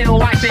crazy, they feel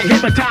like they're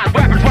hypnotized.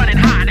 Rappers running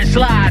high and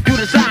slide through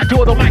the side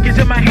door. The mic is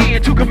in my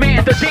hand to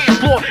command the dance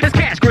floor. As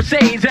Cash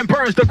crusades and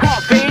burns the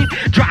crossfade.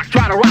 Jocks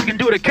try to rock and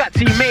do the cuts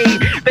he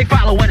made. They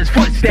follow in his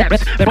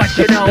footsteps, but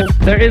you know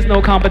there is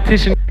no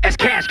competition. As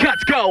Cash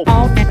cuts go.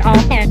 On and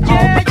on and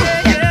on.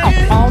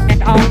 On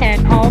and on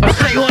and on.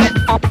 Say what?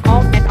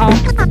 On and on.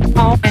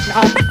 On and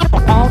on.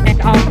 On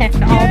and on and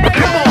on.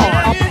 Come on.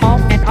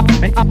 On and on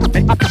and up and up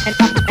and up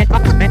and up and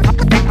up and up and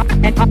up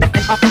and up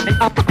and up and up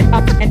and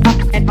up and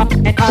up and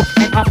up and up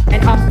and up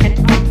and up and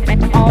up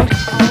and on.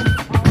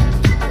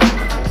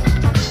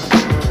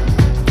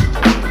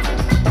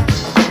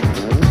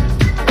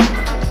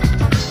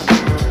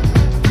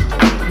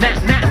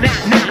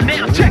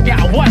 Now, check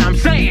out what I'm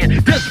saying.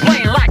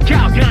 Displaying like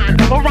Calgon,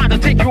 around to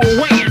take you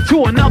away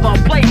into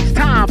another place.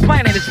 Time,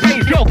 planet, and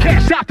space. Yo,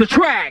 Cash, stop the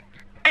track.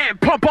 And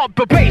pump up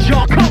the bass,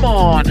 y'all, come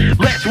on.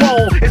 Let's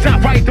roll, it's I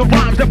write the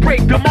rhymes that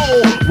break the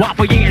mold. While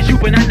for years you've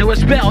been under a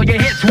spell,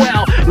 your hits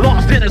well,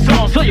 lost in a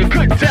song so you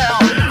couldn't tell.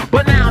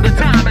 But now the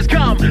time has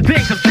come,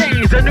 things have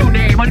changed. A new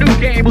name, a new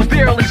game was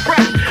dearly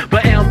fresh.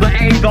 The M, the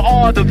A, the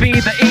R, the V,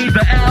 the E,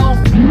 the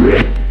L,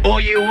 or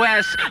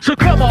US. So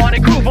come on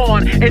and groove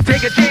on, and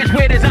take a chance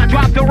with as I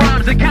drop the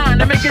rhymes and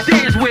kind of make you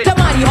dance with. The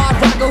mighty hard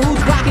rocker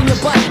who's rocking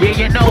your butt. Yeah,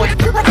 you know it.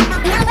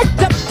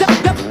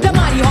 The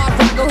mighty hard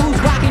rocker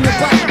who's rocking your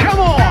butt. Come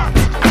on.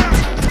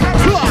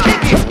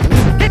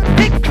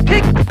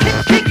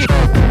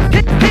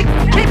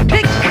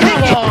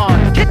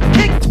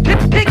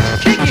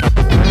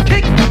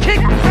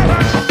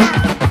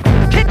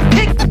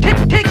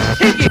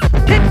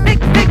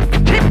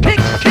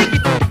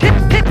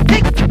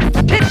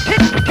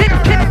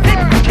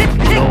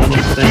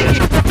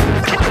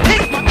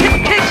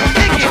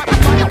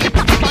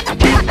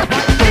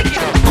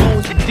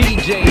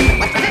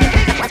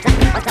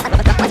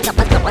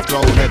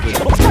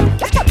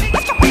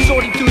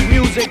 Shorty to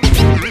music.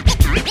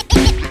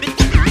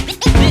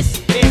 This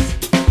is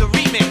the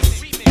remix.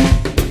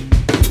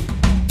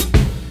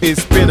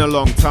 It's been a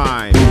long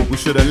time, we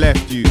should have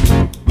left you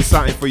with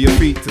something for your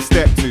feet to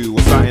step to,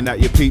 or something that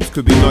your peeps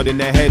could be nodding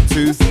their head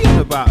to. What's he on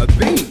about, a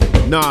beat?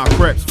 Nah,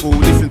 Creps, fool,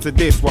 listen to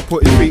this while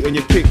putting feet on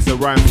your kicks. A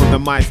rhyme from the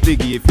My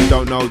Stiggy, if you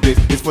don't know this.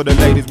 It's for the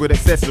ladies with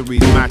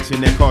accessories matching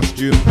their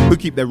costume, who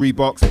keep their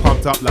Reeboks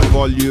pumped up like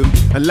volume,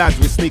 and lads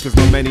with sneakers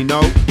not many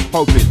know,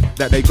 hoping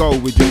that they go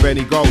with your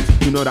Benny Golds.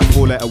 You know that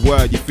four-letter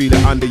word, you feel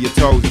it under your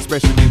toes,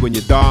 especially when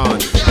you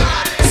dance.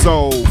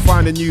 So,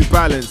 find a new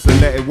balance and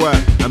let it work.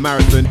 A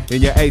marathon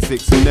in your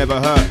Asics will never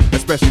hurt,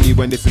 especially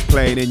when this is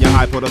playing in your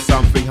iPod or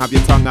something. Have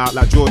your tongue out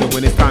like Jordan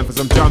when it's time for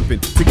some jumping.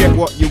 To get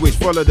what you wish,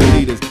 follow the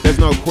leaders, there's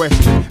no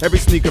question. Every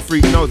sneaker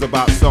freak knows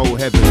about Soul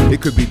Heaven.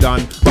 It could be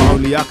done, but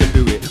only I could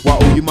do it. While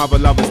all you mother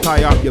lovers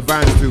tie up your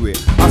bands to it.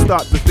 I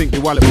start to think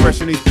your wallet fresh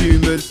in these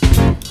Pumas,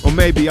 or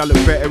maybe I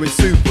look better in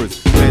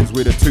Supras. Blends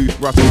with a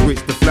toothbrush,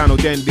 switch the flannel,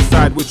 then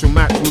decide which will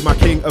match with my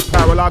king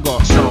apparel I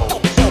got.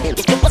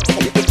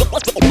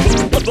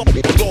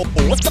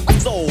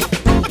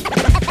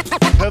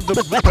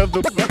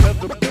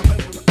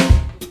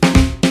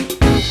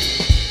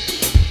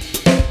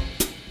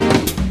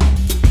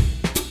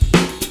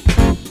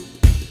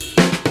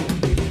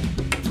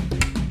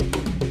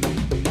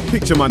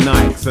 Picture my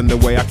Nikes and the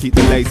way I keep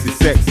the laces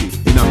sexy,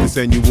 enough to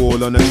send you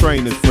all on a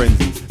trainer's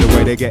frenzy. The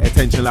way they get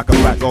attention like a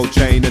fat gold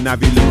chain, and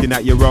have you looking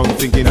at your own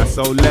thinking that's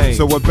so lame.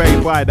 So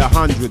obey by the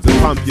hundreds and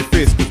pump your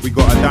fist, cause we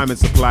got a diamond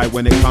supply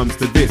when it comes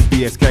to this.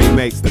 DSK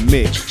makes the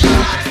mix,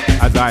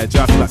 as I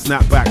adjust like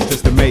snapbacks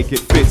just to make it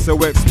fit.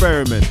 So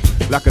experiment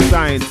like a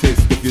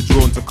scientist. If you're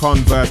drawn to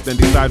Converse, then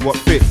decide what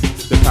fits.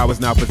 The power's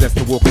now possessed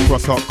to walk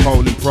across hot coal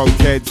and pro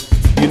kids.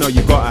 you know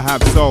you gotta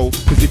have soul.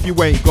 Cause if you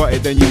ain't got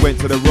it, then you went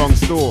to the wrong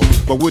store.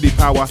 But Woody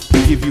Power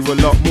can give you a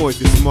lot more if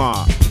you're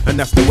smart. And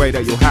that's the way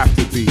that you'll have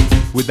to be.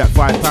 With that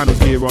 5 panels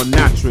here on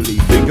naturally.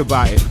 Think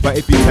about it, but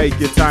if you take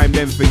your time,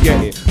 then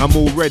forget it. I'm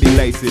already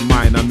lacing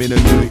mine, I'm in a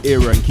new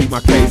era. And keep my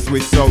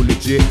K-Swiss so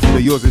legit.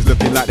 The yours is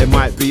looking like there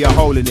might be a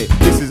hole in it.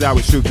 This is how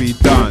it should be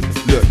done.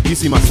 Look, you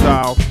see my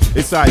style?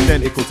 It's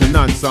identical to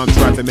none. Some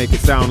try to make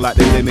it sound like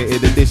they're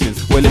limited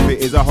editions. Well, if it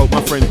is, I hope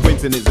my friend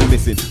Quentin isn't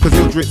missing. Cause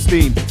he'll drip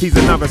steam, he's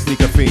another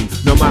sneaker fiend.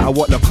 No matter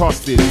what the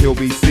cost is, he'll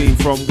be seen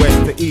from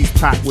west to east,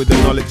 packed with the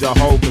knowledge I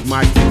hold. Cause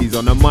my sticky's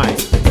on the mic,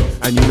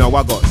 and you know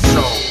I got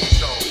soul.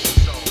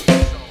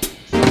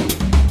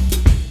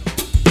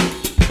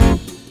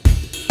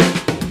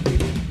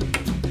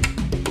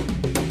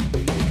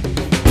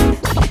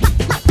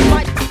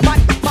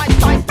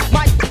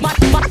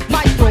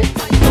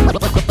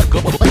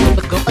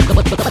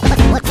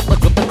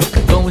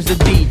 Goes the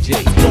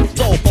DJ.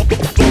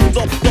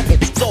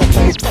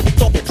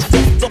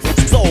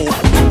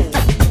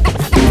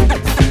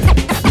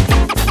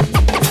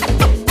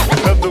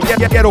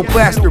 Ghetto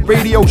Blaster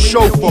Radio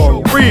Show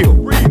for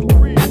real.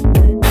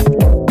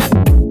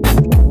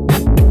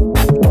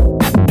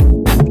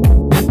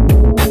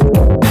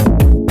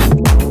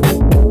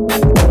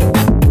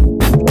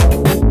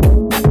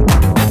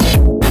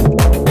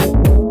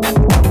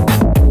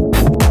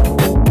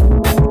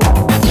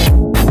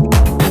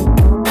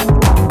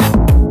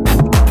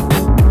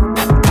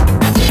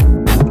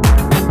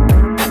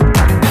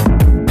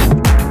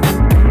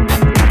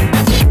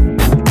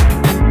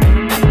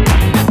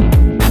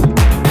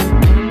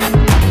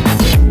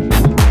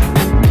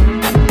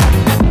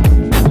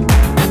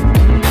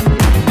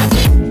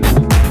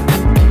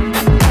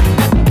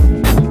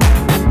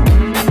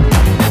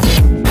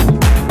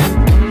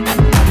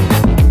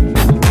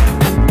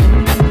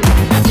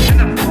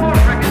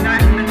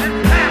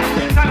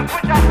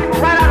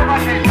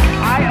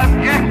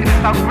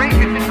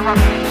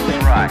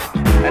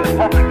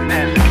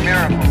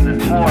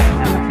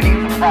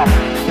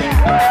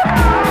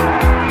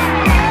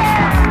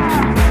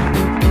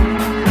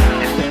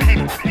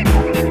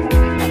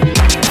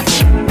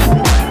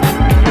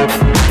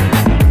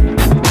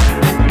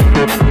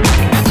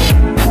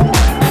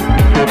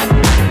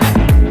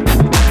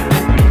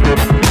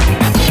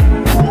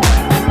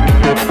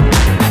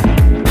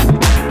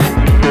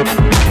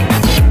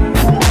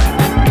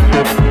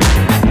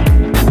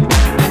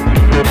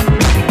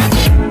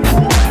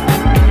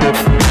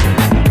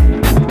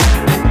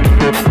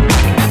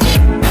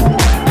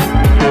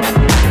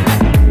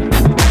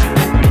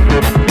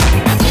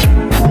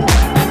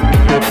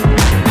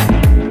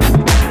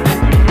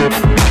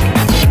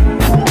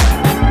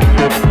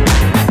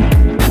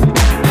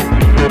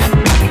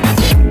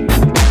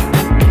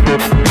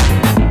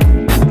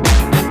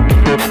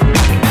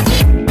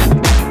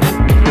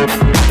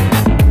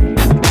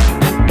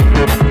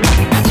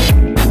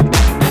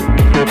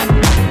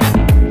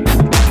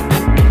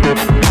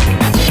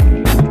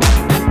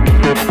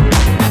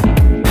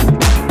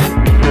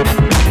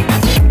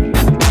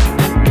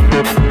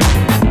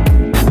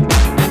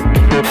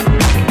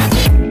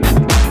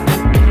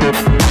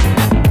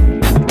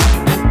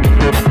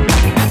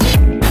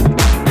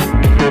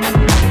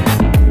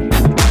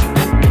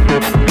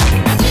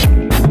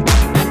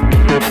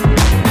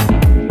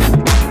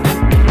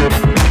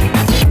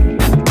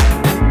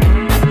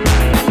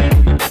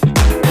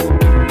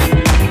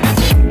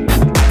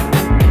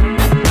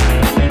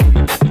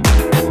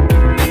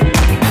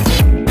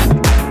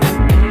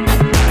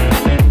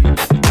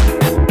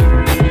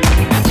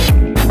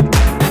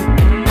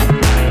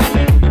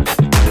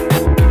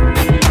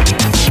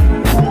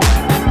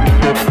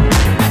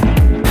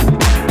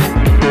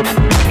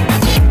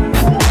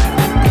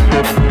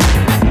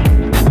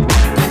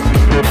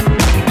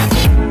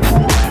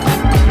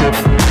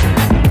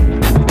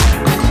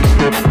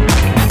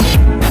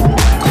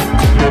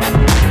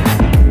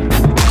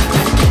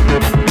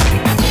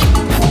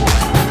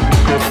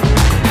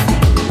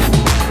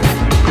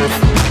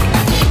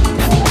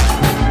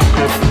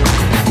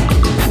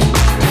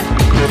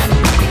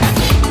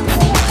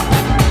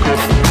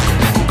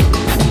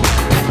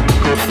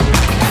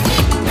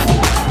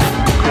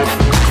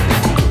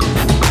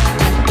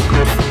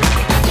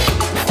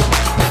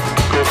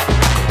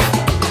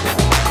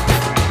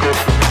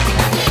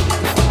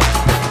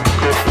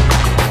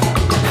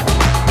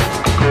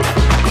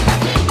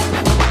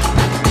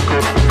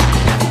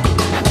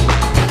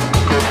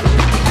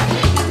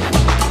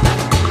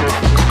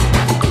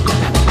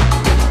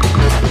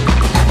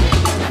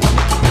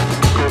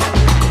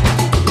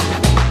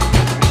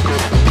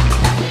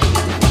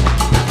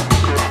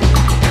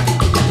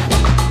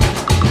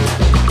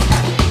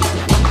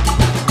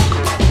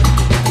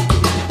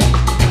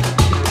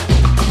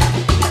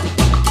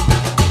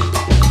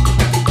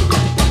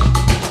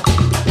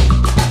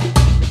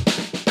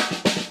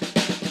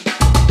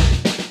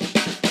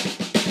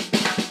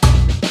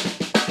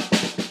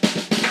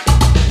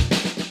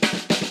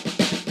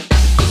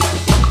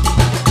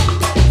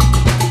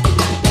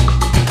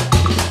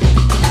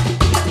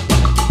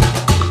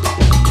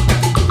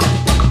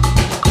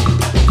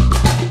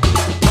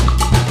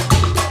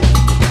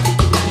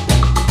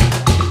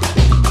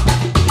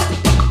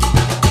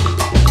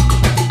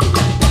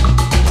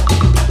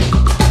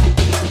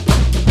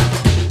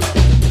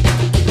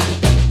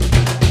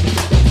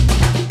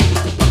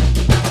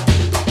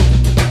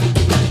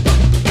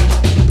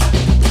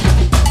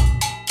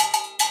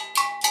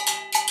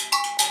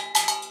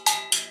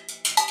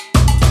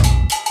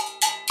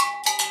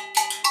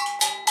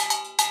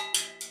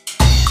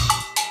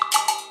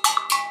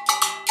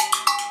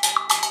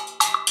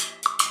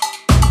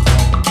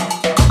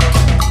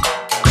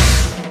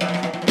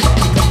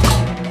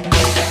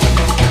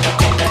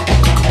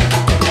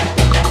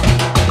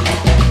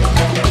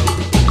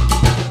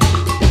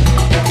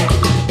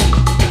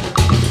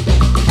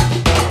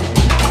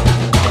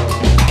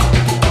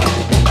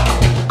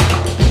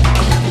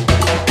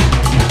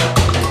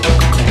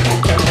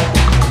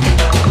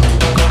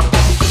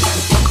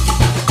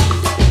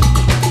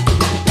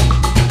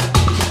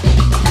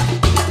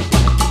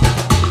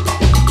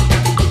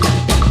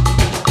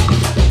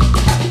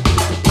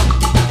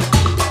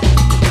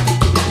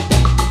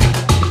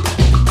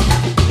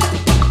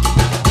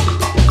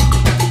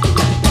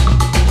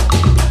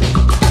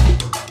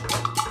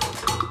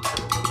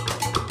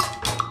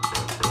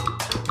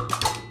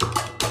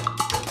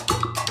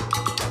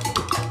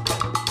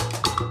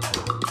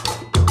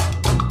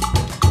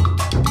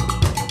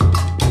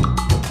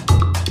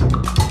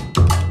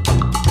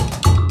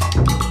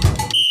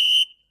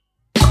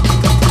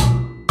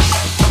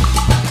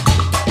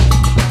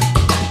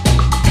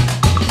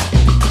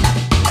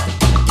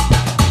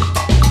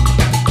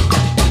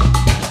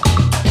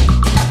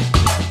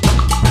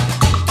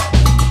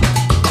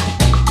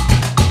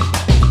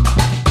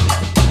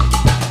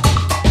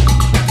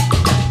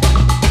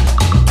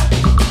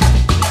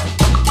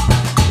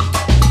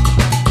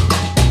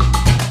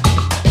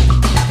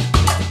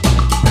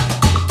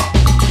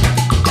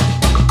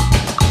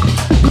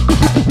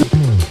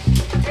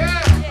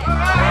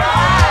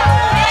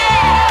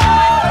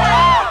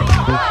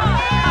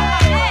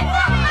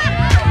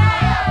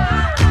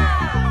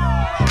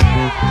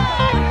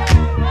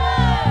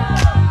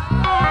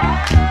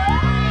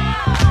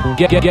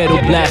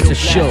 Ghetto Blaster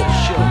Show.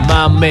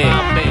 My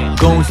man,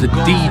 Gones the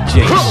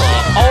DJ.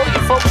 All you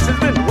folks have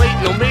been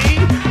waiting on me.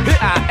 Here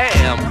I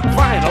am,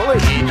 finally.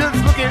 Just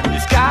look in the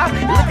sky,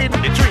 look in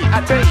the tree.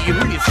 I tell you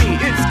who you see,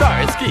 it's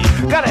Starsky.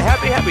 Got a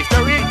happy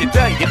story to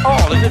tell you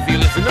all, and if you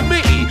listen to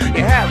me,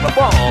 you have a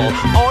ball.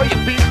 All you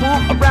people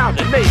around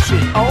the nation,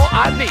 all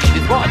I need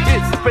is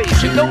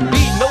participation. Don't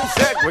need no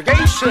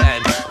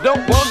segregation,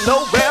 don't want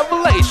no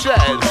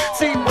revelation.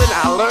 See when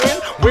I learn,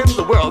 when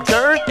the world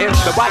turns, and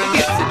nobody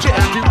gets a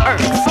chance to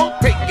earn. So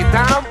take your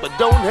time, but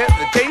don't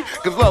hesitate,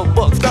 cause Love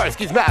Bug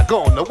Starsky's not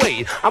going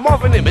away. I'm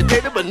often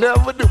imitated, but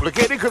never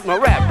duplicated, cause my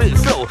rap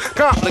is so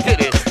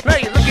complicated. Now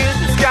you look in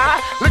the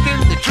sky, look in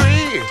the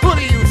tree, who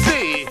do you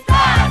see?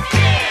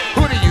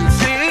 Who do you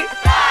see?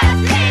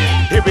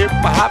 Hip hip,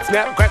 hop,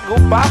 snap, crack, go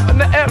pop,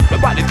 and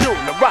everybody's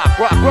doing the rock.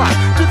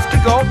 Just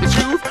kick off your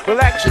shoes,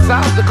 relax your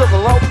socks, because the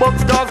Love Bug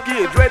Starsky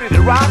is ready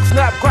to rock.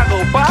 Snap, crack,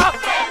 go pop.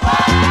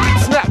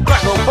 Snap,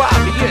 crack, go pop,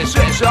 yes,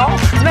 y'all.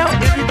 Now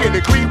if you can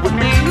agree with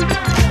me,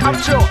 I'm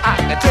sure I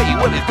can tell you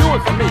what it's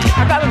doing for me.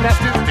 I got a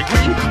master's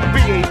degree,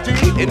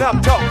 PhD, and I'm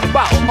talking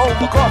about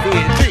over coffee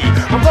and tea.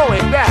 I'm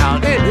going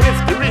down in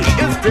history.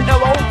 It's the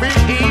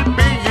LOVEBUG.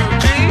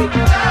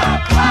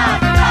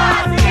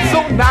 So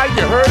now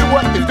you heard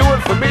what it's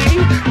doing for me.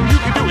 You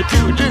can do it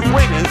too, just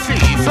wait and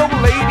see. So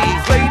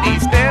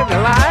ladies, stand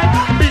in line.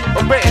 Be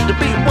prepared to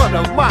be one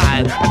of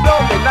mine. I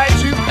don't be nice,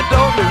 you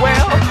don't be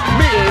well.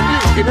 Me and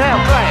you can have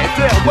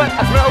clientele, but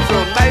I smell so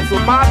nice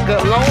with my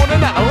cologne.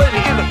 And not a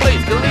lady in the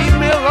place can leave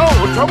me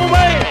alone. Trouble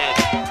man.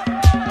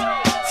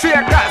 See,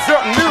 I got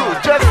something new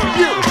just for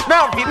you.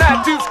 Now if you're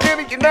not too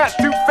skinny, you're not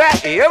too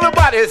fatty.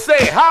 Everybody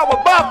say, how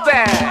about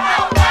that?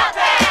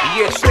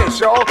 Yes,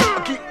 y'all.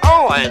 Keep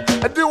on.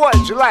 Do what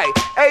you like.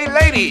 Hey,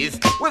 ladies,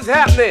 what's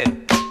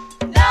happening?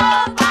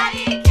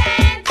 Nobody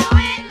can do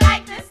it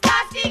like the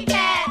Starsky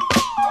can.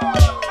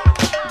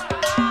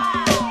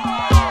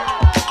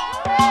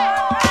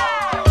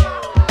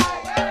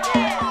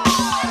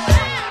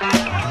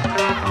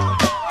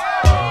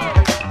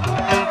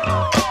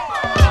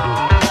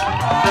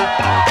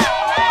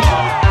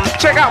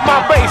 Check out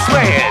my bass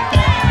man.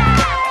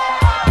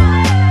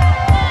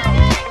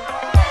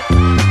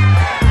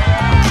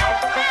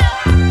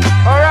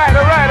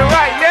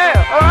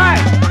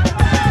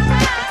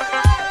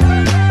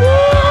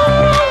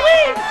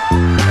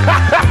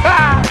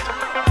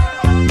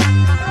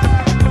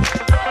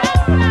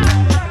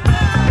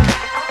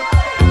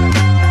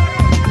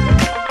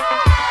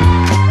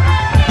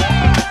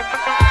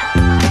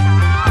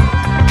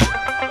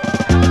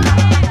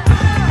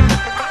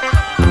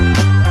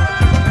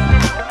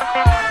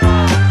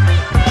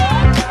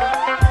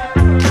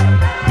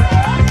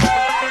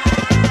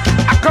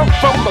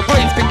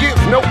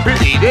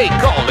 They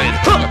call it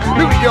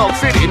New York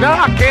City. Now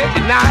I can't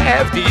deny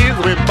as the years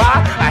went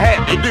by, I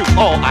had to do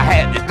all I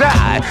had to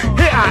die.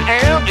 Here I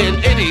am in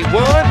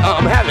 81,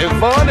 I'm having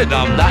fun and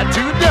I'm not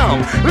too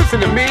dumb. Listen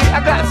to me,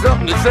 I got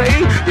something to say.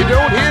 You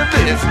don't hear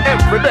this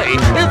every day.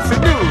 It's a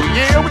new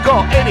year, we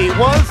call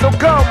 81. So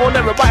come on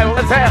everybody,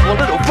 let's have a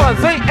little fun.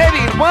 Say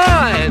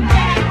 81.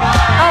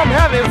 I'm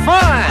having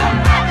fun.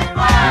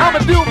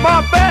 I'ma do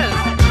my best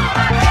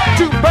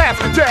to pass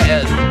the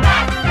jazz.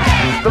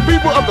 The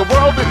people of the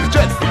world, this is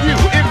just for you.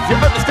 If you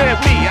understand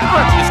me,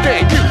 I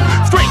understand you.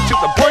 Straight to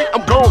the point,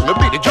 I'm going to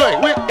be the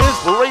joint. With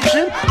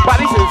inspiration,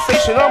 body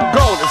sensation, I'm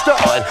going to start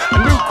a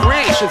new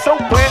creation. So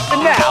plant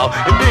me now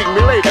and dig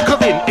me later.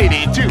 Cause in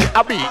 82,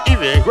 I'll be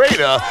even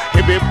greater.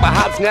 Hip hip,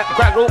 hop, snap,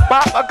 crackle,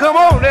 pop. Come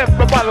on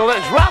everybody,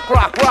 let's rock.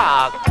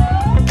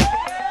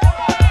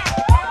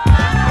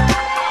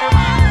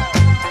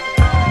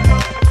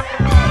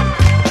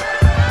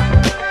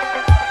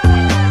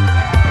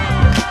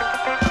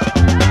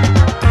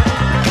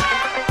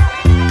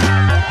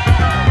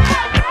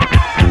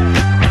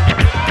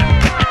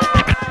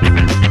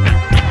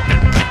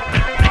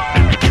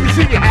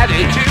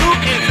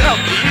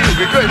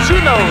 Because you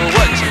know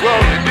what you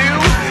want to do,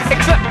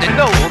 except to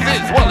know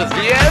this one is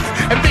the S,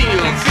 and B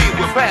and C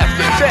will pass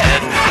the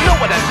test. I know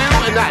what I do,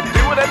 and I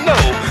do what I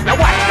know. Now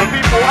watch the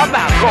people, I'm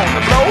not going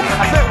to blow.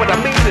 I say what I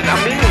mean, and I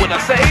mean what I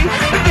say.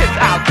 And this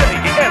I'll tell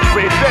you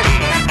every day.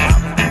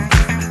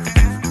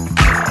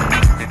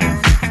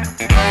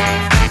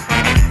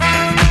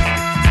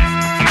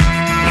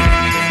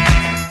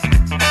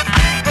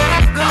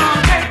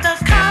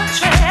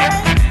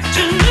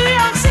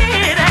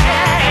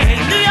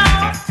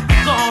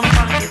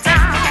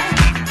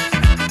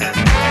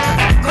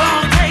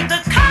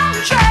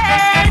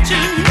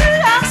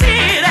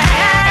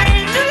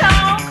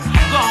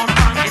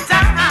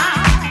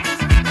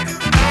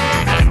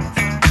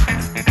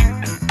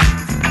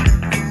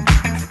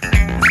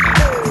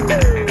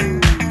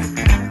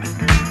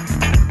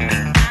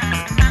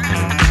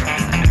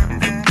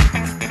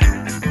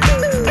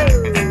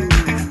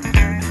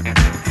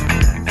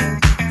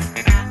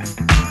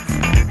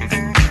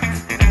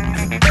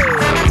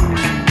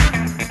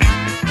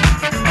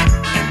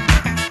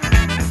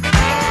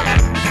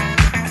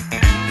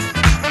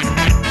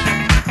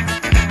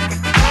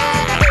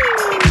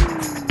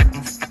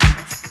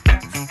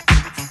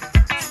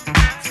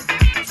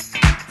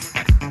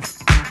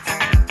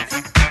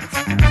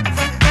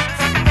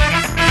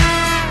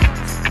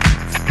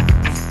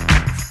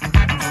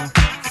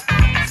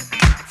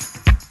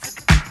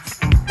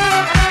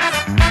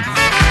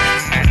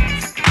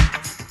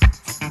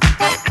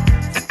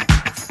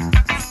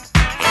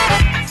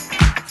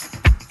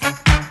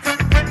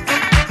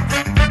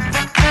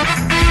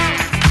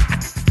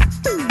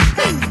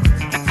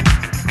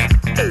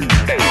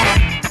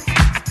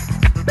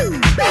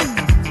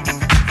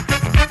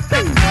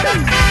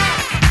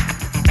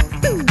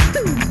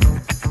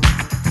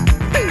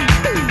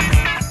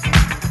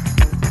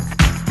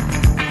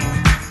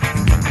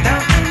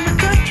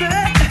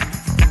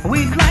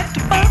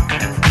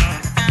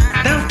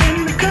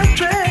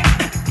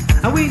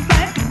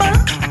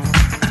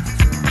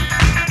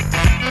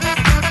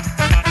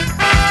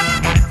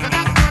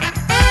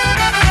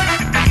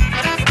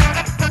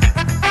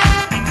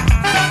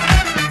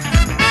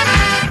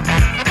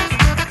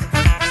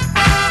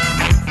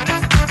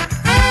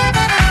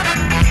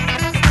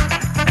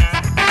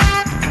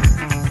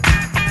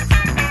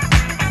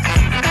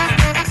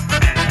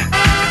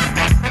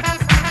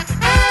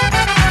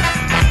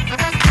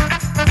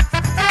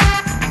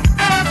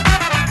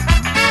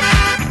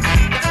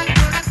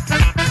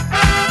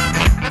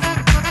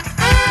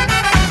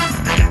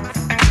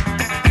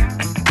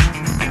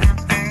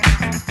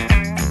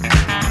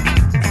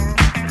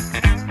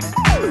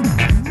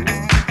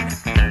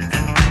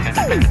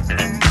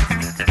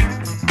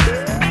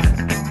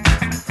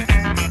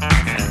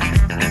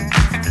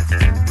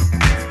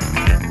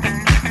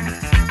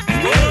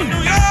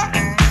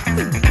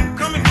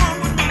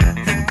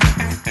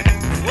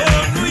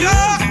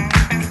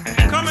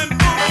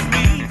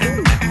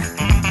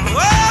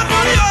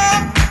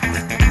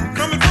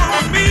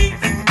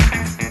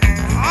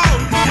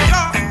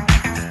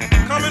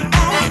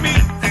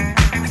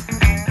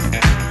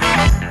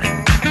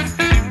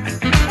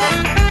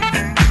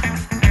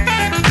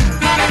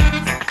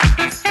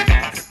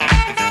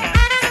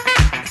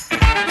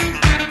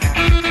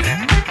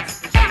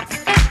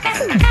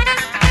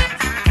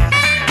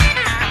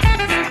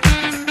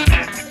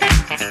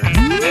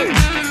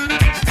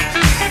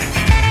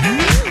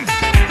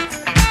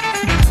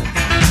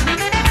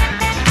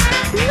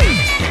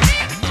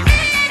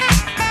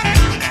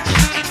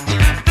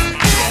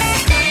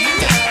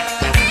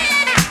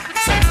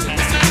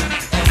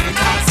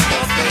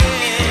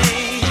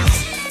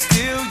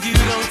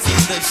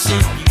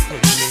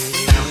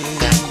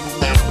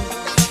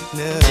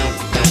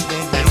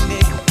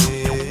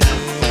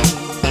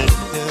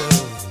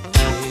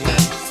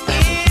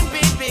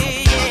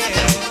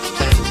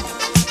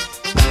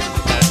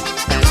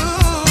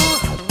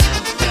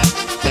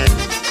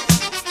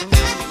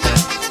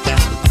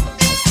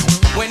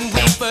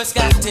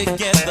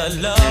 together,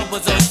 love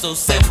was oh so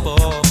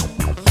simple.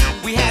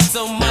 We had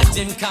so much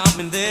in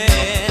common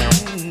then.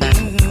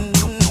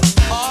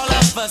 All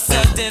of a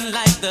sudden,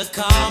 like the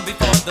calm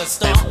before the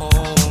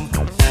storm,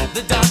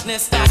 the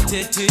darkness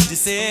started to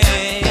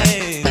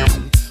descend.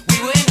 We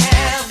were in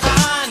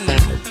heaven.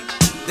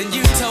 Then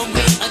you told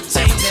me a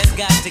change has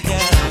got to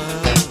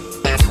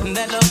come.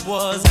 That love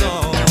was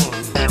gone.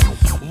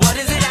 What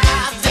is it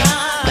I've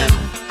done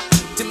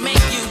to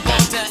make you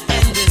want to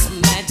end this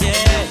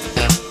magic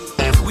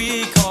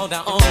we called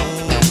our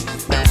own?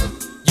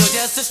 You're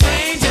just a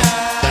stranger,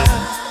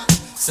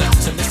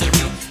 such a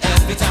mystery.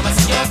 Every time I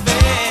see your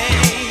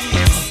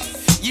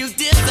face, you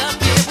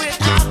disappear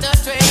without a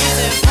trace.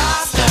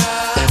 Imposter,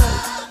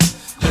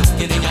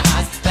 looking in your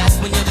eyes, that's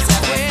when you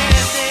decide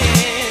where's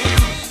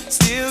it.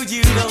 Still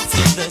you don't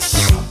see the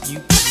shit you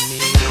put me.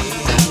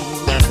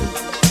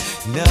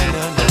 No,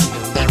 no, no,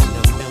 no,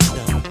 no, no, no,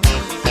 no.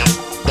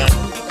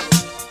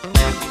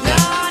 No,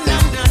 no,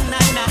 no,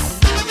 no, no.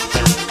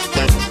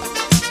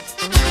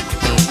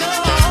 No,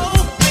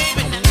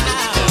 baby, no, no.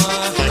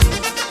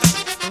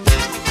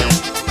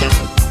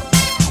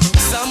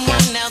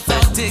 Someone else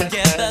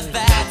altogether,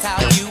 that's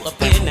how you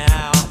appear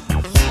now.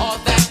 All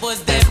that was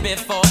there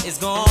before is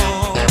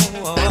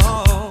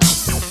gone.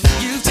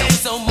 You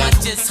changed so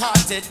much, it's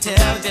hard to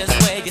tell just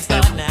where you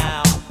start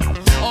now,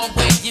 or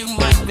where you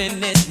might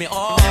finish me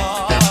off.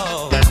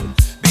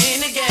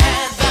 Being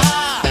together,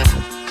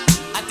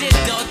 I did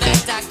all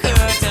that I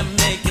could to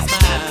make you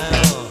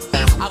smile.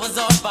 I was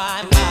off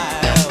by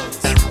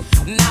miles.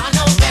 Now I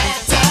know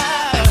better.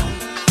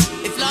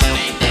 If love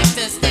ain't there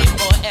to stay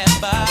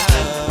forever,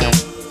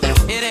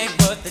 it ain't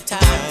worth the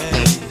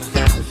time.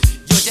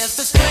 You're just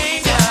a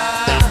stranger,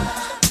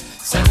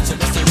 such a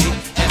mystery.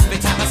 Every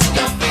time I see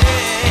your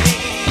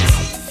face,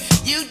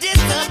 you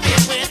disappear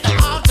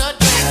without a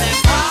trace.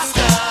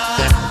 Imposter,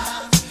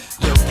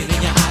 looking in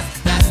your eyes,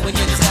 that's when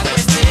you decide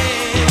what's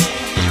there.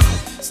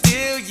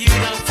 Still you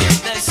don't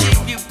take the shit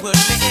you put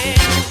me in.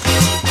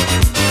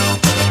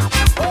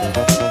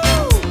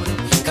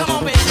 Come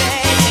on, baby.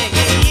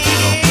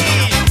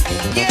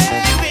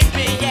 Yeah,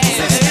 baby, yeah.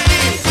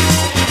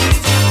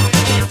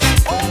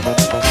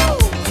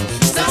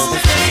 Some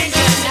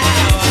stranger now.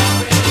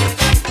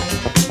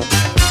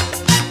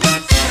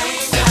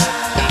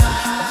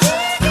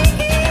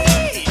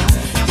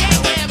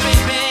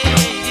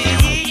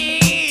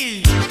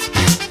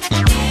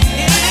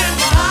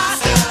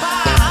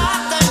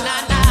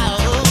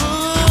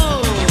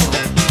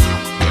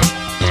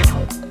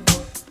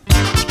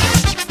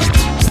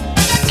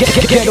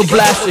 Ghetto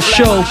Blaster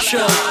Show.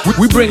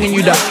 We bringing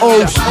you the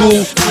old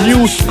school,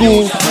 new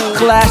school,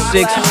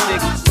 classics.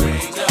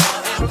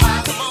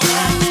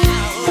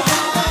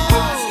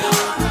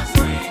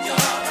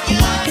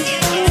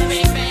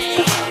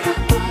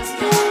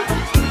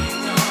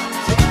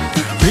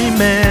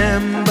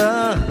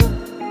 Remember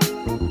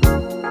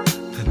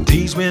the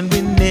days when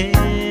we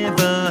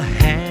never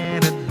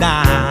had a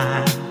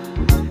dime,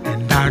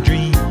 and our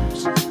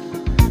dreams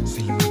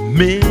seemed a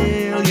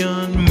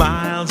million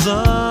miles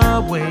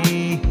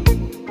away.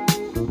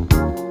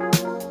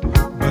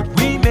 But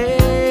we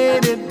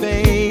made it,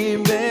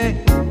 baby,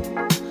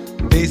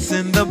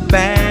 facing the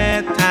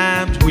bad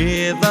times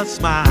with a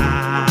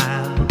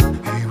smile.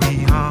 Here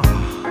we are,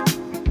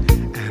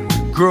 and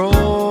we're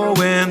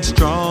growing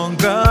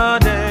stronger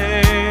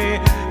day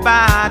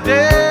by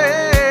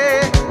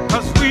day.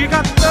 'Cause we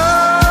got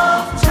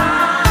love,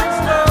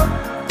 love.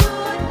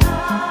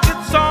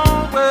 It's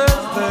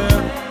always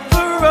there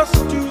for us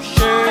to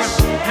share.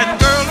 And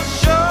girl, it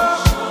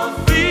sure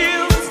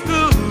feels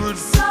good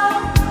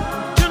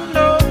to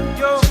know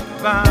you're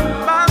by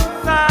my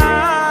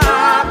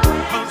side.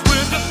 'Cause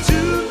we're just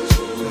two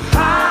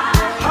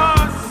high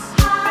hearts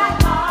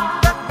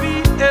that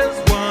beat as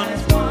one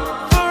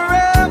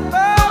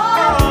forever.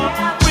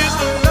 With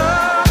the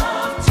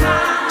love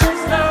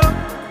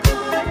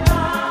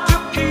to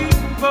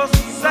keep us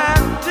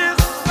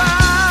satisfied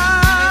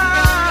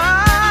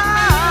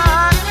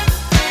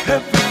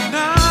every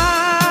night.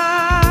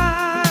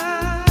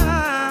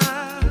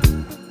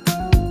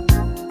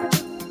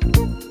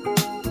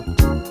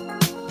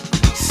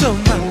 So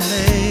my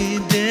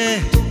lady,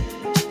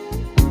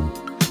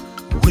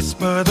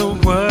 whisper the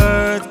word